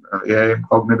and AI and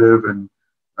cognitive and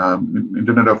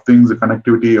Internet of Things, the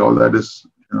connectivity, all that is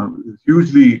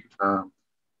hugely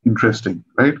interesting,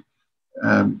 right?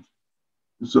 Um,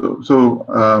 so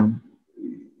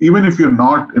even if you're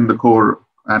not in the core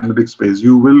analytics space,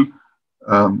 you will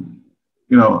um,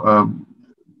 you know um,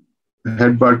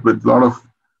 headbutt with a lot of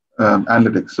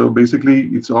analytics. So basically,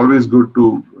 it's always good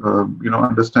to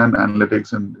understand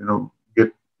analytics and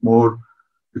get more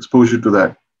exposure to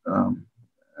that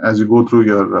as you go through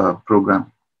your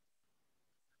program.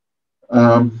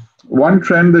 One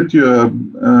trend that you're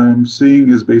seeing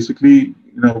is basically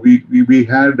we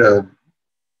had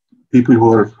people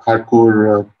who are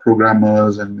hardcore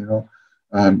programmers and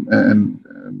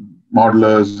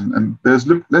modelers, and there's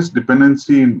less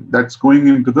dependency that's going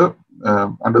into the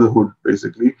under the hood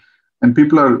basically, and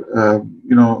people are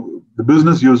the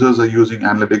business users are using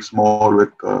analytics more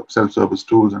with self-service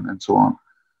tools and so on.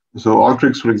 So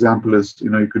Alteryx, for example, is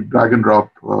you could drag and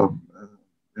drop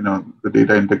the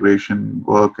data integration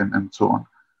work and so on.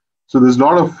 So there's a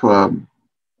lot of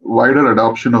wider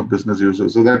adoption of business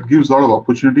users. So that gives a lot of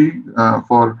opportunity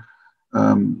for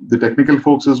the technical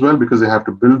folks as well, because they have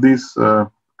to build these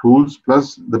tools,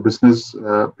 plus the business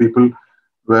people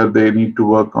where they need to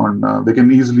work on, they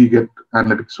can easily get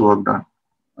analytics work done.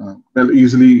 Well,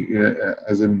 easily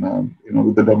as in,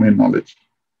 with the domain knowledge.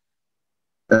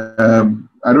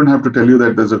 I don't have to tell you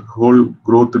that there's a whole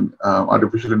growth in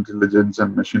artificial intelligence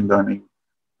and machine learning.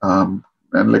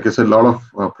 And like I said, a lot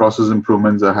of process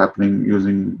improvements are happening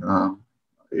using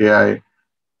AI.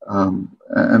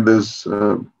 And there's,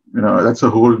 that's a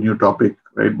whole new topic,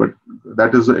 right? But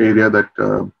that is the area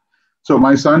that, so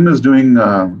my son is doing,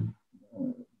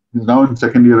 he's now in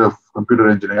second year of computer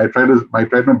engineering. I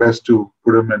tried my best to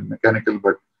put him in mechanical,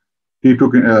 but he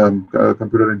took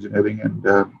computer engineering, and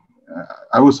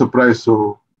I was surprised.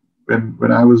 So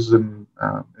when I was in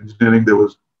engineering, there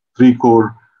was 3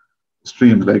 core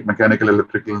streams like mechanical,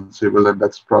 electrical, and civil, and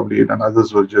that's probably it. And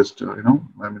others were just, I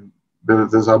mean,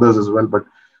 there's others as well, but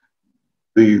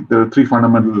there are 3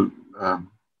 fundamental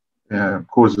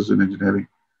courses in engineering.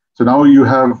 So now you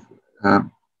have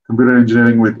computer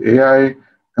engineering with AI,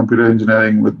 computer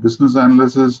engineering with business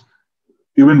analysis.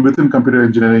 Even within computer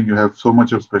engineering, you have so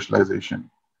much of specialization.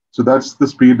 So that's the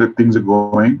speed that things are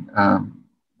going.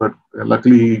 But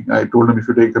luckily, I told him, if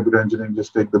you take computer engineering,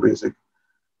 just take the basic,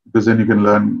 because then you can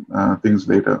learn things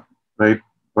later, right?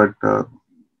 But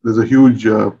there's a huge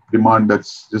demand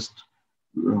that's just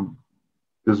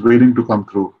waiting to come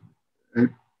through, right?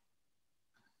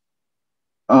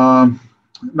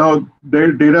 Now,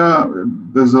 data,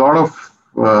 there's a lot of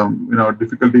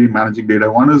difficulty managing data.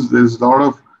 One is there's a lot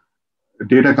of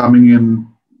data coming in.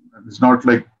 It's not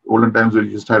like olden times where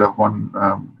you just had one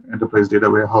enterprise data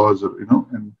warehouse, or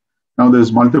and now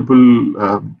there's multiple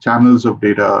channels of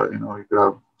data. You could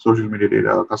have social media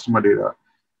data, customer data,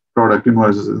 product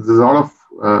invoices. There's a lot of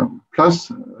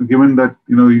plus, given that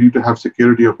you need to have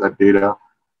security of that data,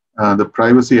 the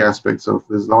privacy aspects of,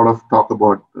 there's a lot of talk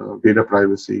about data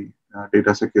privacy,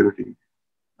 data security.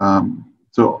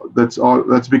 So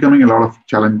that's becoming a lot of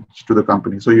challenge to the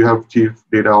company. So you have chief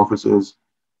data officers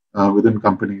within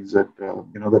companies that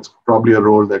that's probably a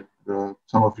role that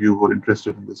some of you who are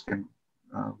interested in this can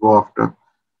go after,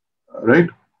 right?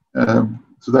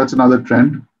 So that's another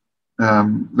trend.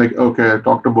 Okay, I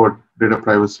talked about data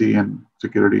privacy and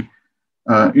security.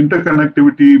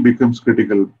 Interconnectivity becomes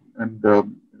critical, and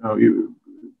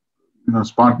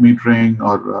smart metering,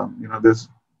 or there's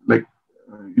like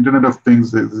Internet of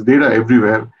Things. There's data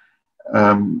everywhere.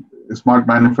 Smart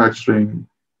manufacturing.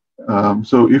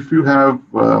 So if you have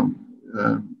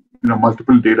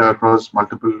multiple data across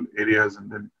multiple areas, and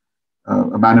then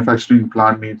a manufacturing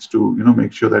plant needs to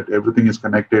make sure that everything is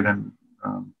connected and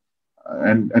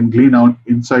glean out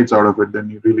insights out of it, then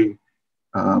you really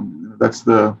that's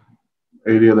the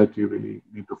area that you really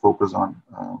need to focus on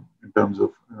in terms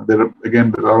of there are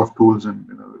a lot of tools, and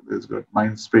there's got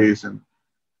Mindspace, and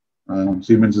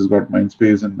Siemens has got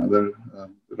Mindspace, and a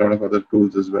lot of other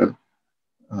tools as well.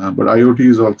 But IoT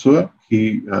is also a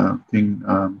key thing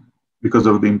because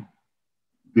of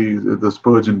the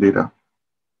spurge in data.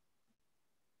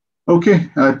 Okay,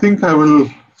 I think I will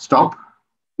stop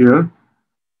here.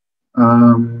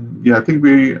 Yeah, I think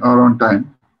we are on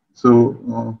time.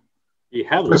 So we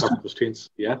have a lot of questions.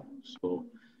 Yeah. So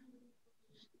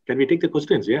can we take the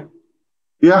questions? Yeah.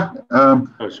 Yeah.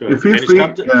 Oh, sure. If you Can you free,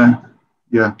 stop the?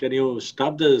 yeah. Can you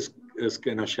stop the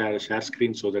share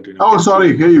screen so that Oh,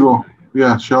 sorry. Here you go.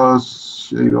 Yeah, sure.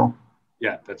 Here you go.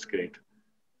 Yeah, that's great.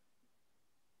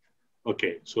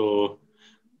 Okay, so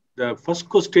the first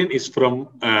question is from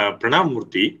Pranam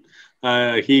Murthy.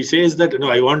 He says that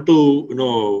I want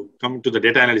to come to the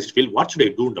data analyst field. What should I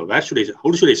do now? Where should I?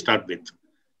 How should I start with?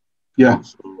 Yeah.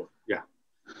 So yeah.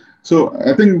 So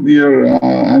I think your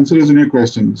answer is in your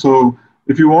question. So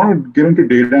if you want to get into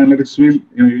data analytics field,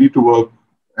 you need to work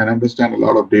and understand a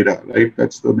lot of data, right?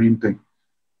 That's the main thing.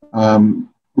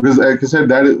 Because like I said,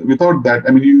 without that,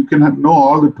 I mean, you can know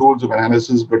all the tools of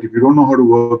analysis, but if you don't know how to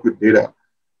work with data,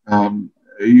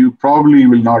 you probably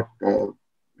will not,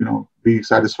 be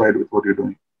satisfied with what you're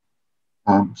doing.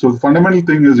 So the fundamental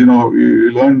thing is,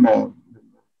 you learn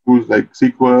tools like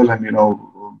SQL and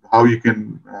how you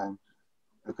can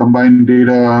combine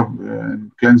data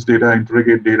and cleanse data,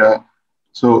 interrogate data.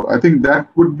 So I think that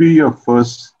would be a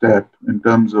first step in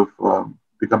terms of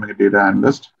becoming a data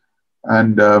analyst.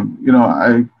 And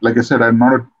like I said, I'm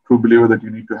not a true believer that you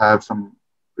need to have some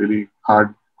really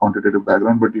hard quantitative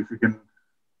background. But if you can,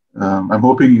 I'm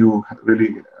hoping you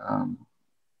really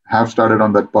have started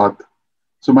on that path.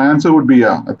 So my answer would be,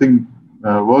 yeah, I think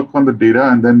work on the data,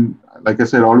 and then, like I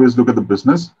said, always look at the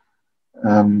business,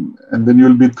 and then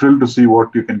you'll be thrilled to see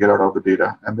what you can get out of the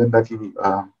data, and then that will,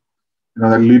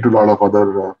 that'll lead to a lot of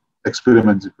other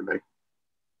experiments, if you like.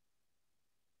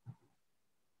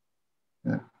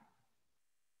 Yeah.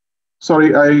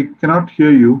 Sorry, I cannot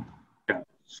hear you. Yeah,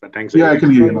 so thanks. Yeah, I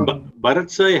can hear you. Bharat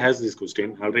Sai has this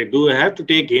question. All right, do I have to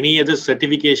take any other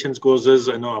certifications courses,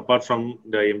 apart from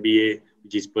the MBA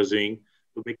which is pursuing,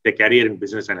 to make the career in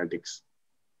business analytics?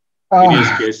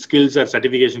 Any skills or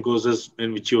certification courses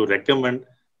in which you recommend,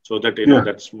 so that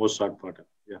that's most sought after?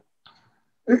 Yeah,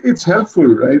 it's helpful,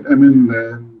 right? I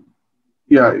mean,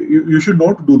 yeah, you should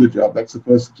know to do the job. That's the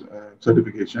first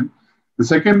certification. The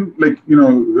second,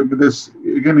 with this,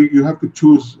 again, you have to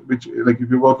choose which, like if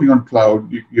you're working on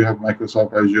cloud, you have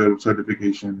Microsoft Azure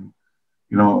certification,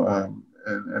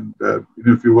 and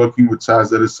if you're working with SaaS,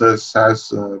 there is a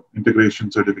SaaS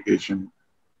integration certification.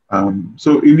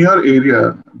 So in your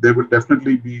area, there will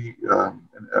definitely be,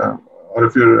 or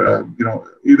if you're,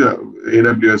 either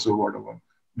AWS or whatever,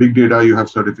 big data, you have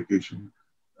certification.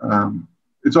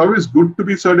 It's always good to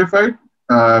be certified.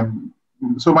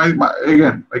 So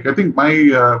again, I think my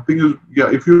thing is,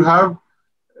 yeah, if you have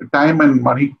time and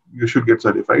money, you should get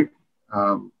certified.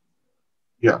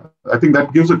 Yeah, I think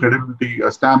that gives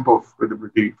a stamp of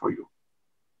credibility for you.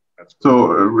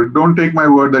 So don't take my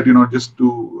word that, just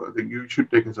do, I think you should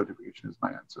take a certification is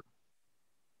my answer.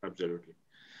 Absolutely.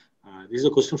 This is a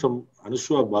question from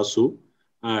Anushwa Basu.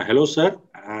 Hello, sir.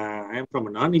 I am from a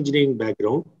non-engineering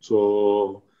background.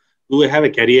 So do I have a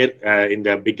career in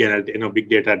the big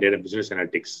data business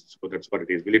analytics? So that's what it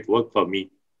is. Will it work for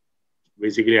me?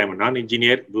 Basically, I'm a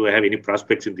non-engineer. Do I have any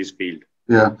prospects in this field?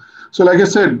 Yeah. So like I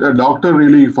said, a doctor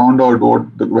really found out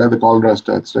where the cholera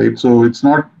starts, right? So it's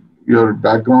not your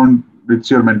background,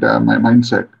 it's your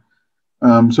mindset.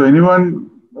 So anyone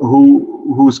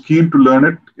who's keen to learn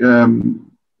it,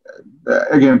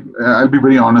 again, I'll be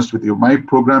very honest with you. My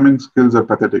programming skills are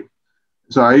pathetic.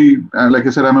 So like I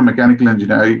said, I'm a mechanical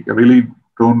engineer. I really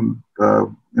don't,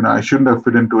 I shouldn't have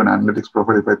fit into an analytics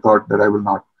profile if I thought that I will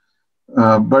not.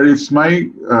 But it's my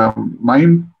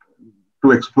mind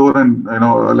to explore and,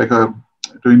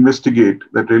 to investigate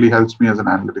that really helps me as an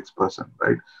analytics person,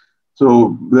 right?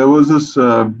 So there was this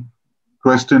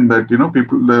question that,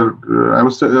 I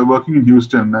was working in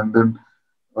Houston, and then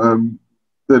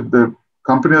the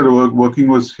company that I was working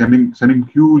was sending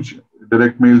huge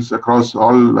direct mails across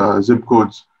all zip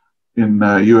codes in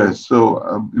US. So,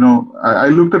 I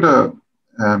looked at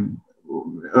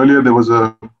earlier there was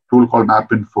a tool called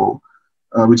MapInfo,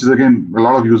 which is, again, a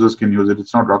lot of users can use it.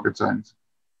 It's not rocket science.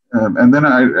 And then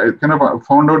I kind of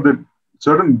found out that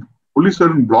only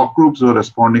certain block groups were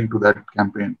responding to that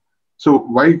campaign. So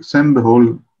why send the whole?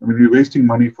 I mean, you're wasting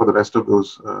money for the rest of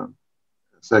those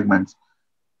segments.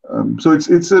 So it's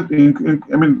it's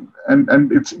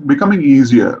becoming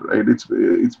easier, right?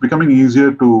 It's becoming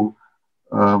easier to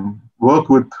work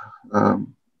with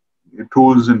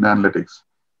tools in analytics.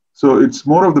 So it's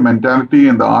more of the mentality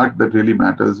and the art that really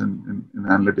matters in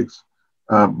analytics.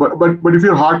 But if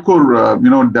you're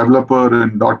hardcore, developer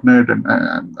in .NET,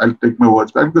 and I'll take my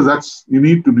words back, because you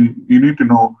need to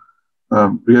know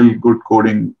real good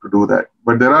coding to do that.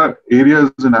 But there are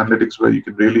areas in analytics where you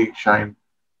can really shine.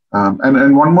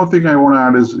 And one more thing I want to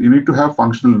add is you need to have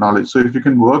functional knowledge. So if you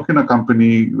can work in a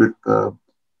company with,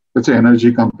 let's say,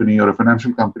 energy company or a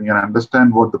financial company, and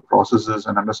understand what the process is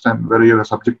and understand where you're a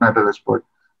subject matter expert,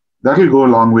 that will go a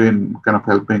long way in kind of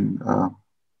helping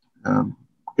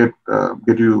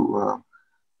get you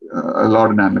a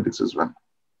lot in analytics as well.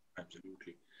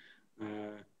 Absolutely.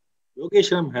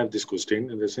 Yogesh, have this question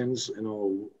in the sense,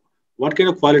 what kind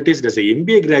of qualities does a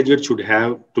MBA graduate should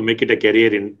have to make it a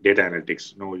career in data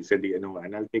analytics? You said,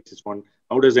 analytics is one.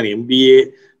 How does an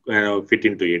MBA fit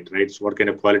into it, right? So what kind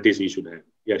of qualities he should have?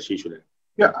 Yeah, she should have.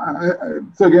 Yeah.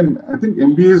 So again, I think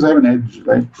MBAs have an edge,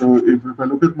 right? So if I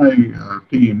look at my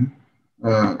team,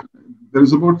 there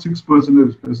is about 6%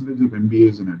 of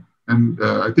MBAs in it, and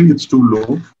I think it's too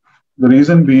low. The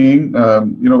reason being,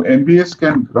 MBAs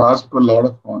can grasp a lot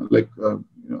of, like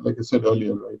I said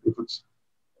earlier, right? If it's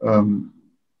in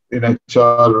HR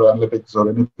or analytics or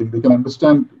anything, they can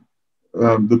understand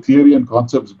the theory and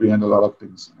concepts behind a lot of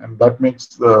things, and that makes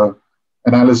the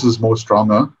analysis more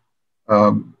stronger.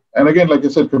 And again, like I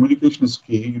said, communication is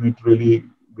key. You need to really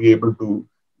be able to.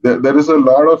 There is a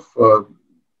lot of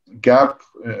gap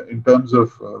in terms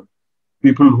of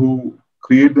people who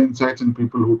create the insights and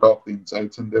people who talk the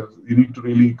insights, and you need to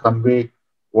really convey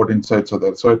what insights are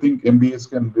there. So I think MBAs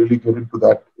can really get into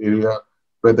that area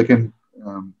where they can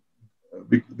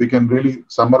really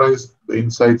summarize the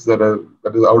insights that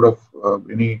is out of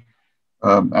any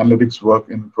analytics work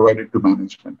and provide it to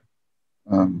management.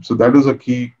 So that is a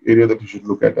key area that you should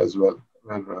look at as well,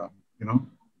 where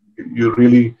you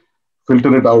really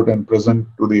filter it out and present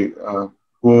to the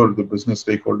core, the business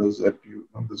stakeholders that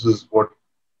this is what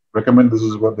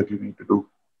that you need to do.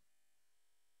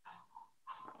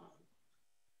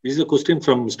 This is a question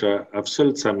from Mr.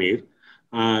 Afsal Samir.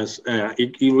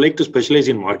 You like to specialize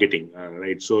in marketing,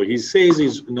 right? So he says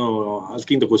he's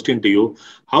asking the question to you,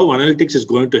 how analytics is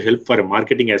going to help for a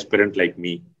marketing aspirant like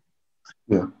me?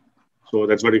 Yeah. So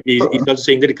that's what he's also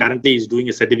saying, that currently he's doing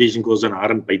a certification course on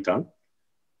R and Python.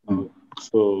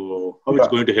 So how it's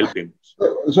going to help him?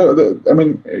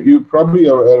 You probably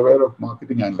are aware of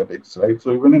marketing analytics, right?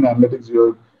 So even in analytics,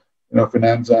 you're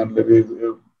finance analytics,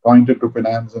 you're pointed to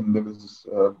finance, and there is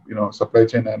supply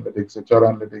chain analytics, HR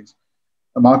analytics.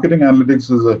 Marketing analytics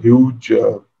is a huge.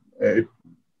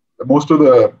 Most of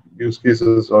the use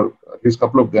cases, or at least a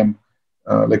couple of them,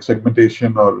 like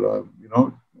segmentation or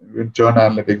churn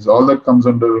analytics, all that comes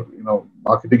under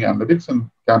marketing analytics and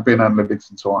campaign analytics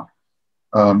and so on.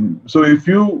 So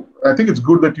I think it's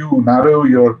good that you narrow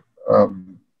your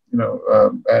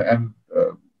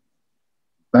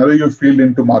narrow your field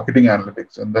into marketing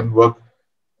analytics, and then work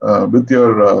with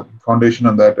your foundation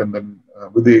on that, and then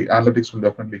with the analytics will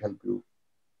definitely help you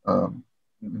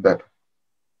in that.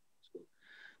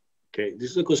 Okay,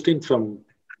 this is a question from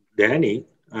Danny.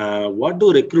 What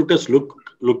do recruiters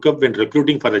look up when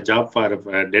recruiting for a job for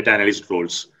data analyst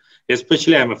roles?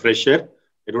 Especially, I'm a fresher.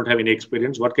 I don't have any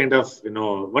experience. What kind of,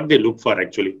 what they look for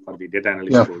actually for the data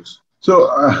analyst roles? So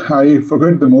I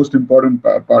forgot the most important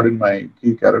part in my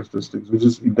key characteristics, which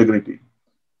is integrity.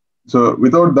 So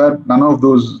without that, none of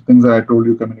those things that I told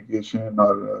you, communication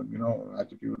or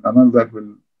attitude, none of that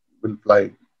will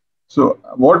fly. So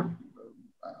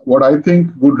what I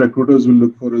think good recruiters will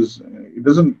look for is,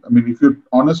 if you're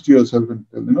honest to yourself and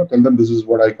tell them this is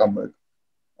what I come with,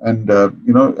 and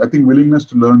I think willingness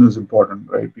to learn is important,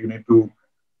 right? You need to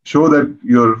show that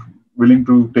you're willing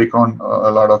to take on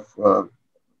a lot of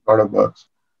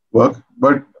work.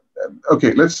 But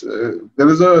okay, there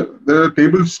are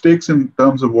table stakes in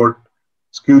terms of what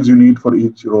skills you need for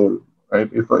each role, right?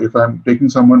 If I'm taking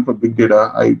someone for big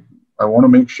data, I want to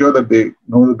make sure that they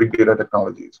know the big data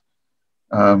technologies.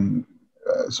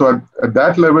 So at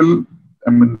that level,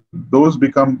 those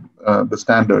become the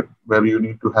standard, where you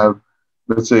need to have,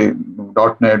 let's say,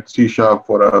 .NET, C#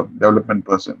 for a development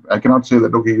person. I cannot say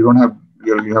that, okay, you have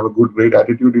a great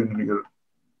attitude,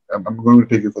 I'm going to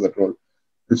take you for that role.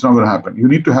 It's not going to happen. You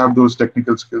need to have those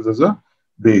technical skills as a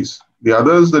base. The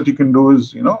others that you can do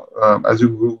is, as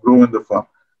you grow in the firm.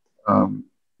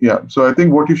 So I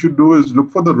think what you should do is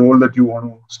look for the role that you want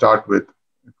to start with.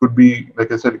 It could be,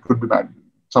 like I said, it could be bad.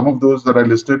 Some of those that I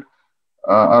listed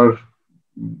are,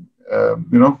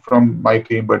 from my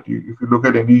team. But if you look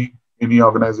at any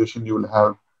organization, you will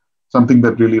have something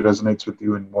that really resonates with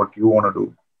you and what you want to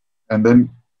do, and then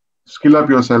skill up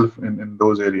yourself in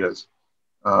those areas.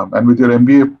 And with your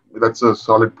MBA, that's a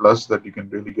solid plus that you can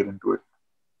really get into it.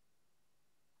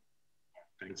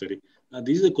 Thanks, Hari.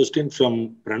 This is a question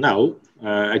from Pranav.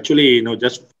 Actually,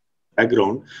 just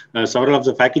background. Several of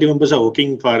the faculty members are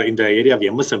working in the area of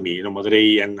MSME,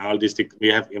 Madurai and all these things. We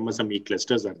have MSME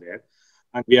clusters are there.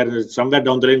 And we are somewhere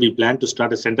down the line, we plan to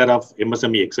start a center of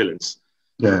MSME excellence.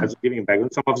 Yeah. That's giving a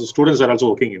background. Some of the students are also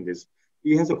working in this.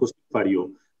 He has a question for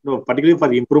you. Particularly for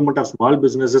the improvement of small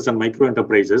businesses and micro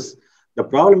enterprises, the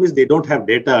problem is they don't have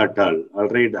data at all. All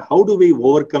right. How do we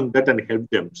overcome that and help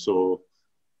them? So,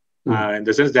 in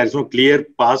the sense there is no clear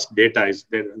past data is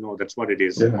there. No, that's what it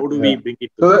is. How do we bring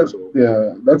it to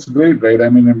them? That's great, right? I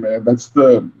mean, that's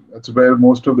where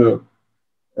most of the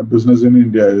business in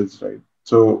India is, right?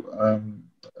 So,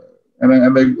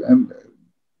 and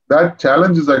that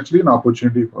challenge is actually an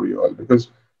opportunity for you all because,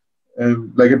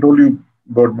 like I told you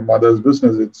about my mother's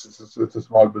business, it's a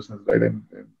small business, right? And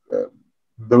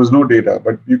there was no data,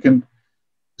 but you can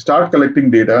start collecting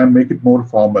data and make it more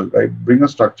formal, right? Bring a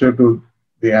structure to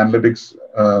the analytics,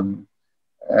 and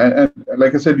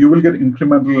like I said, you will get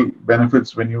incremental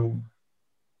benefits when you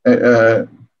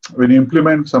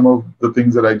implement some of the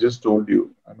things that I just told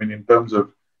you. I mean, in terms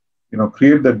of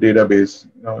create that database.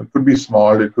 It could be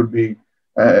small. It could be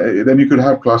then you could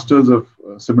have clusters of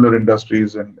similar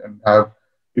industries and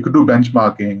you could do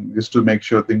benchmarking just to make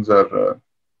sure things are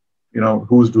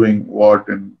who's doing what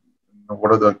and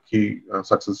what are the key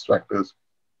success factors.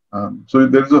 So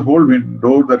there's a whole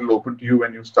window that will open to you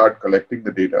when you start collecting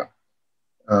the data.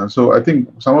 So I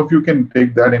think some of you can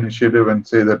take that initiative and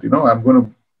say that, I'm going to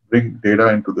bring data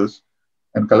into this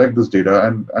and collect this data,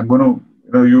 and I'm going to,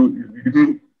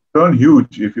 it'll turn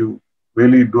huge if you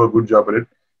really do a good job at it.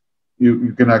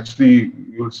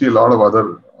 You'll see a lot of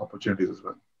other opportunities as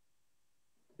well.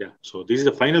 Yeah. So this is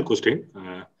the final question.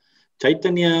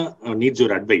 Chaitanya needs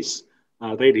your advice.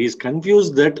 Right, he's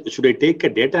confused that should I take a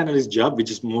data analyst job,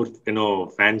 which is more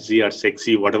fancy or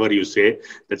sexy, whatever you say,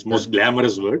 that's most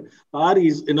glamorous word, or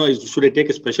should I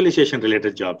take a specialization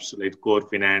related jobs like core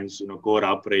finance, core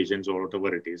operations or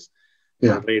whatever it is.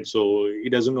 Yeah. Right. So he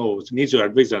doesn't know. So needs your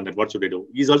advice on that. What should I do?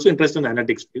 He's also interested in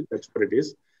analytics field. That's what it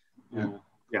is. Yeah.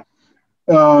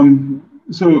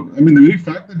 So I mean, the very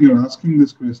fact that you're asking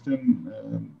this question,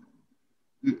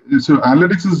 so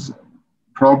analytics is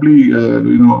probably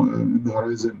in the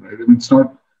horizon, right? I mean, it's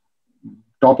not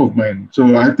top of mind.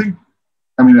 So I think,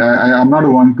 I'm not the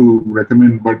one to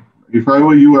recommend, but if I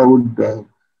were you, I would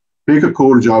take a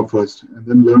core job first and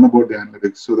then learn about the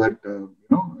analytics so that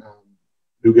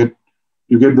you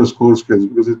get those core skills,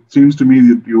 because it seems to me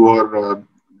that you are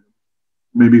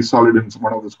maybe solid in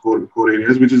one of those core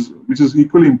areas, which is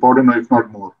equally important, if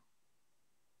not more.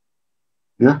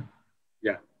 Yeah.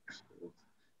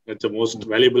 That's the most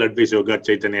valuable advice you got,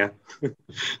 Chaitanya.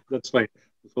 That's fine.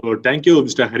 So thank you,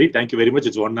 Mr. Hari. Thank you very much.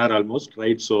 It's 1 hour almost,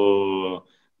 right? So,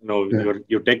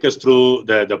 you take us through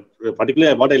the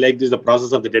particularly what I like is the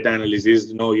process of the data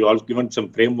analysis. You all given some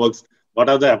frameworks. What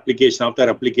are the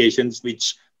applications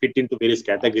which fit into various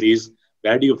categories?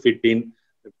 Where do you fit in?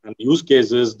 And use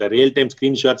cases, the real-time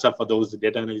screenshots of those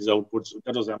data analysis outputs.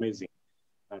 That was amazing.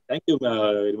 Thank you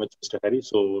very much, Mr. Hari.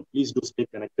 So please do stay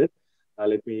connected.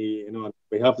 Let me, on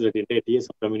behalf of the entire TSM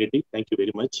community, thank you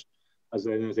very much. As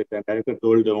I said, the director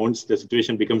told, once the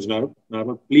situation becomes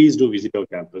normal, please do visit our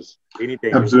campus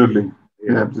anytime. Absolutely.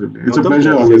 Yeah, absolutely. It's a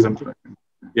pleasure always.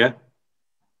 Yeah.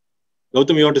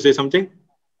 Gautam, you want to say something?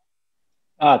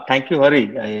 Thank you,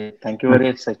 Hari. Thank you, Hari.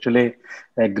 It's actually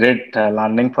a great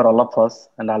learning for all of us,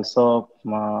 and also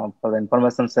for the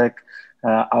information sake,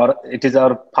 it is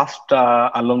our first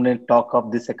alumni talk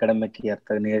of this academic year.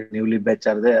 The newly batch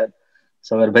are there.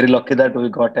 So we're very lucky that we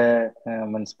got a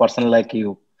person like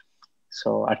you.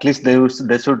 So at least they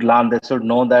should learn, they should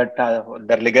know that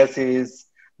their legacy is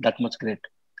that much great.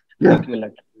 Yeah. Thank you a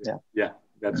lot. Yeah,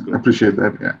 that's good. I appreciate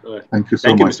that. Yeah. Thank you so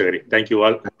much. Thank you, Mr. Hari. Thank you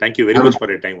all. Thank you very much for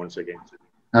your time once again.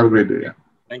 Have a great day.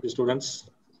 Thank you, students.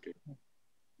 Okay.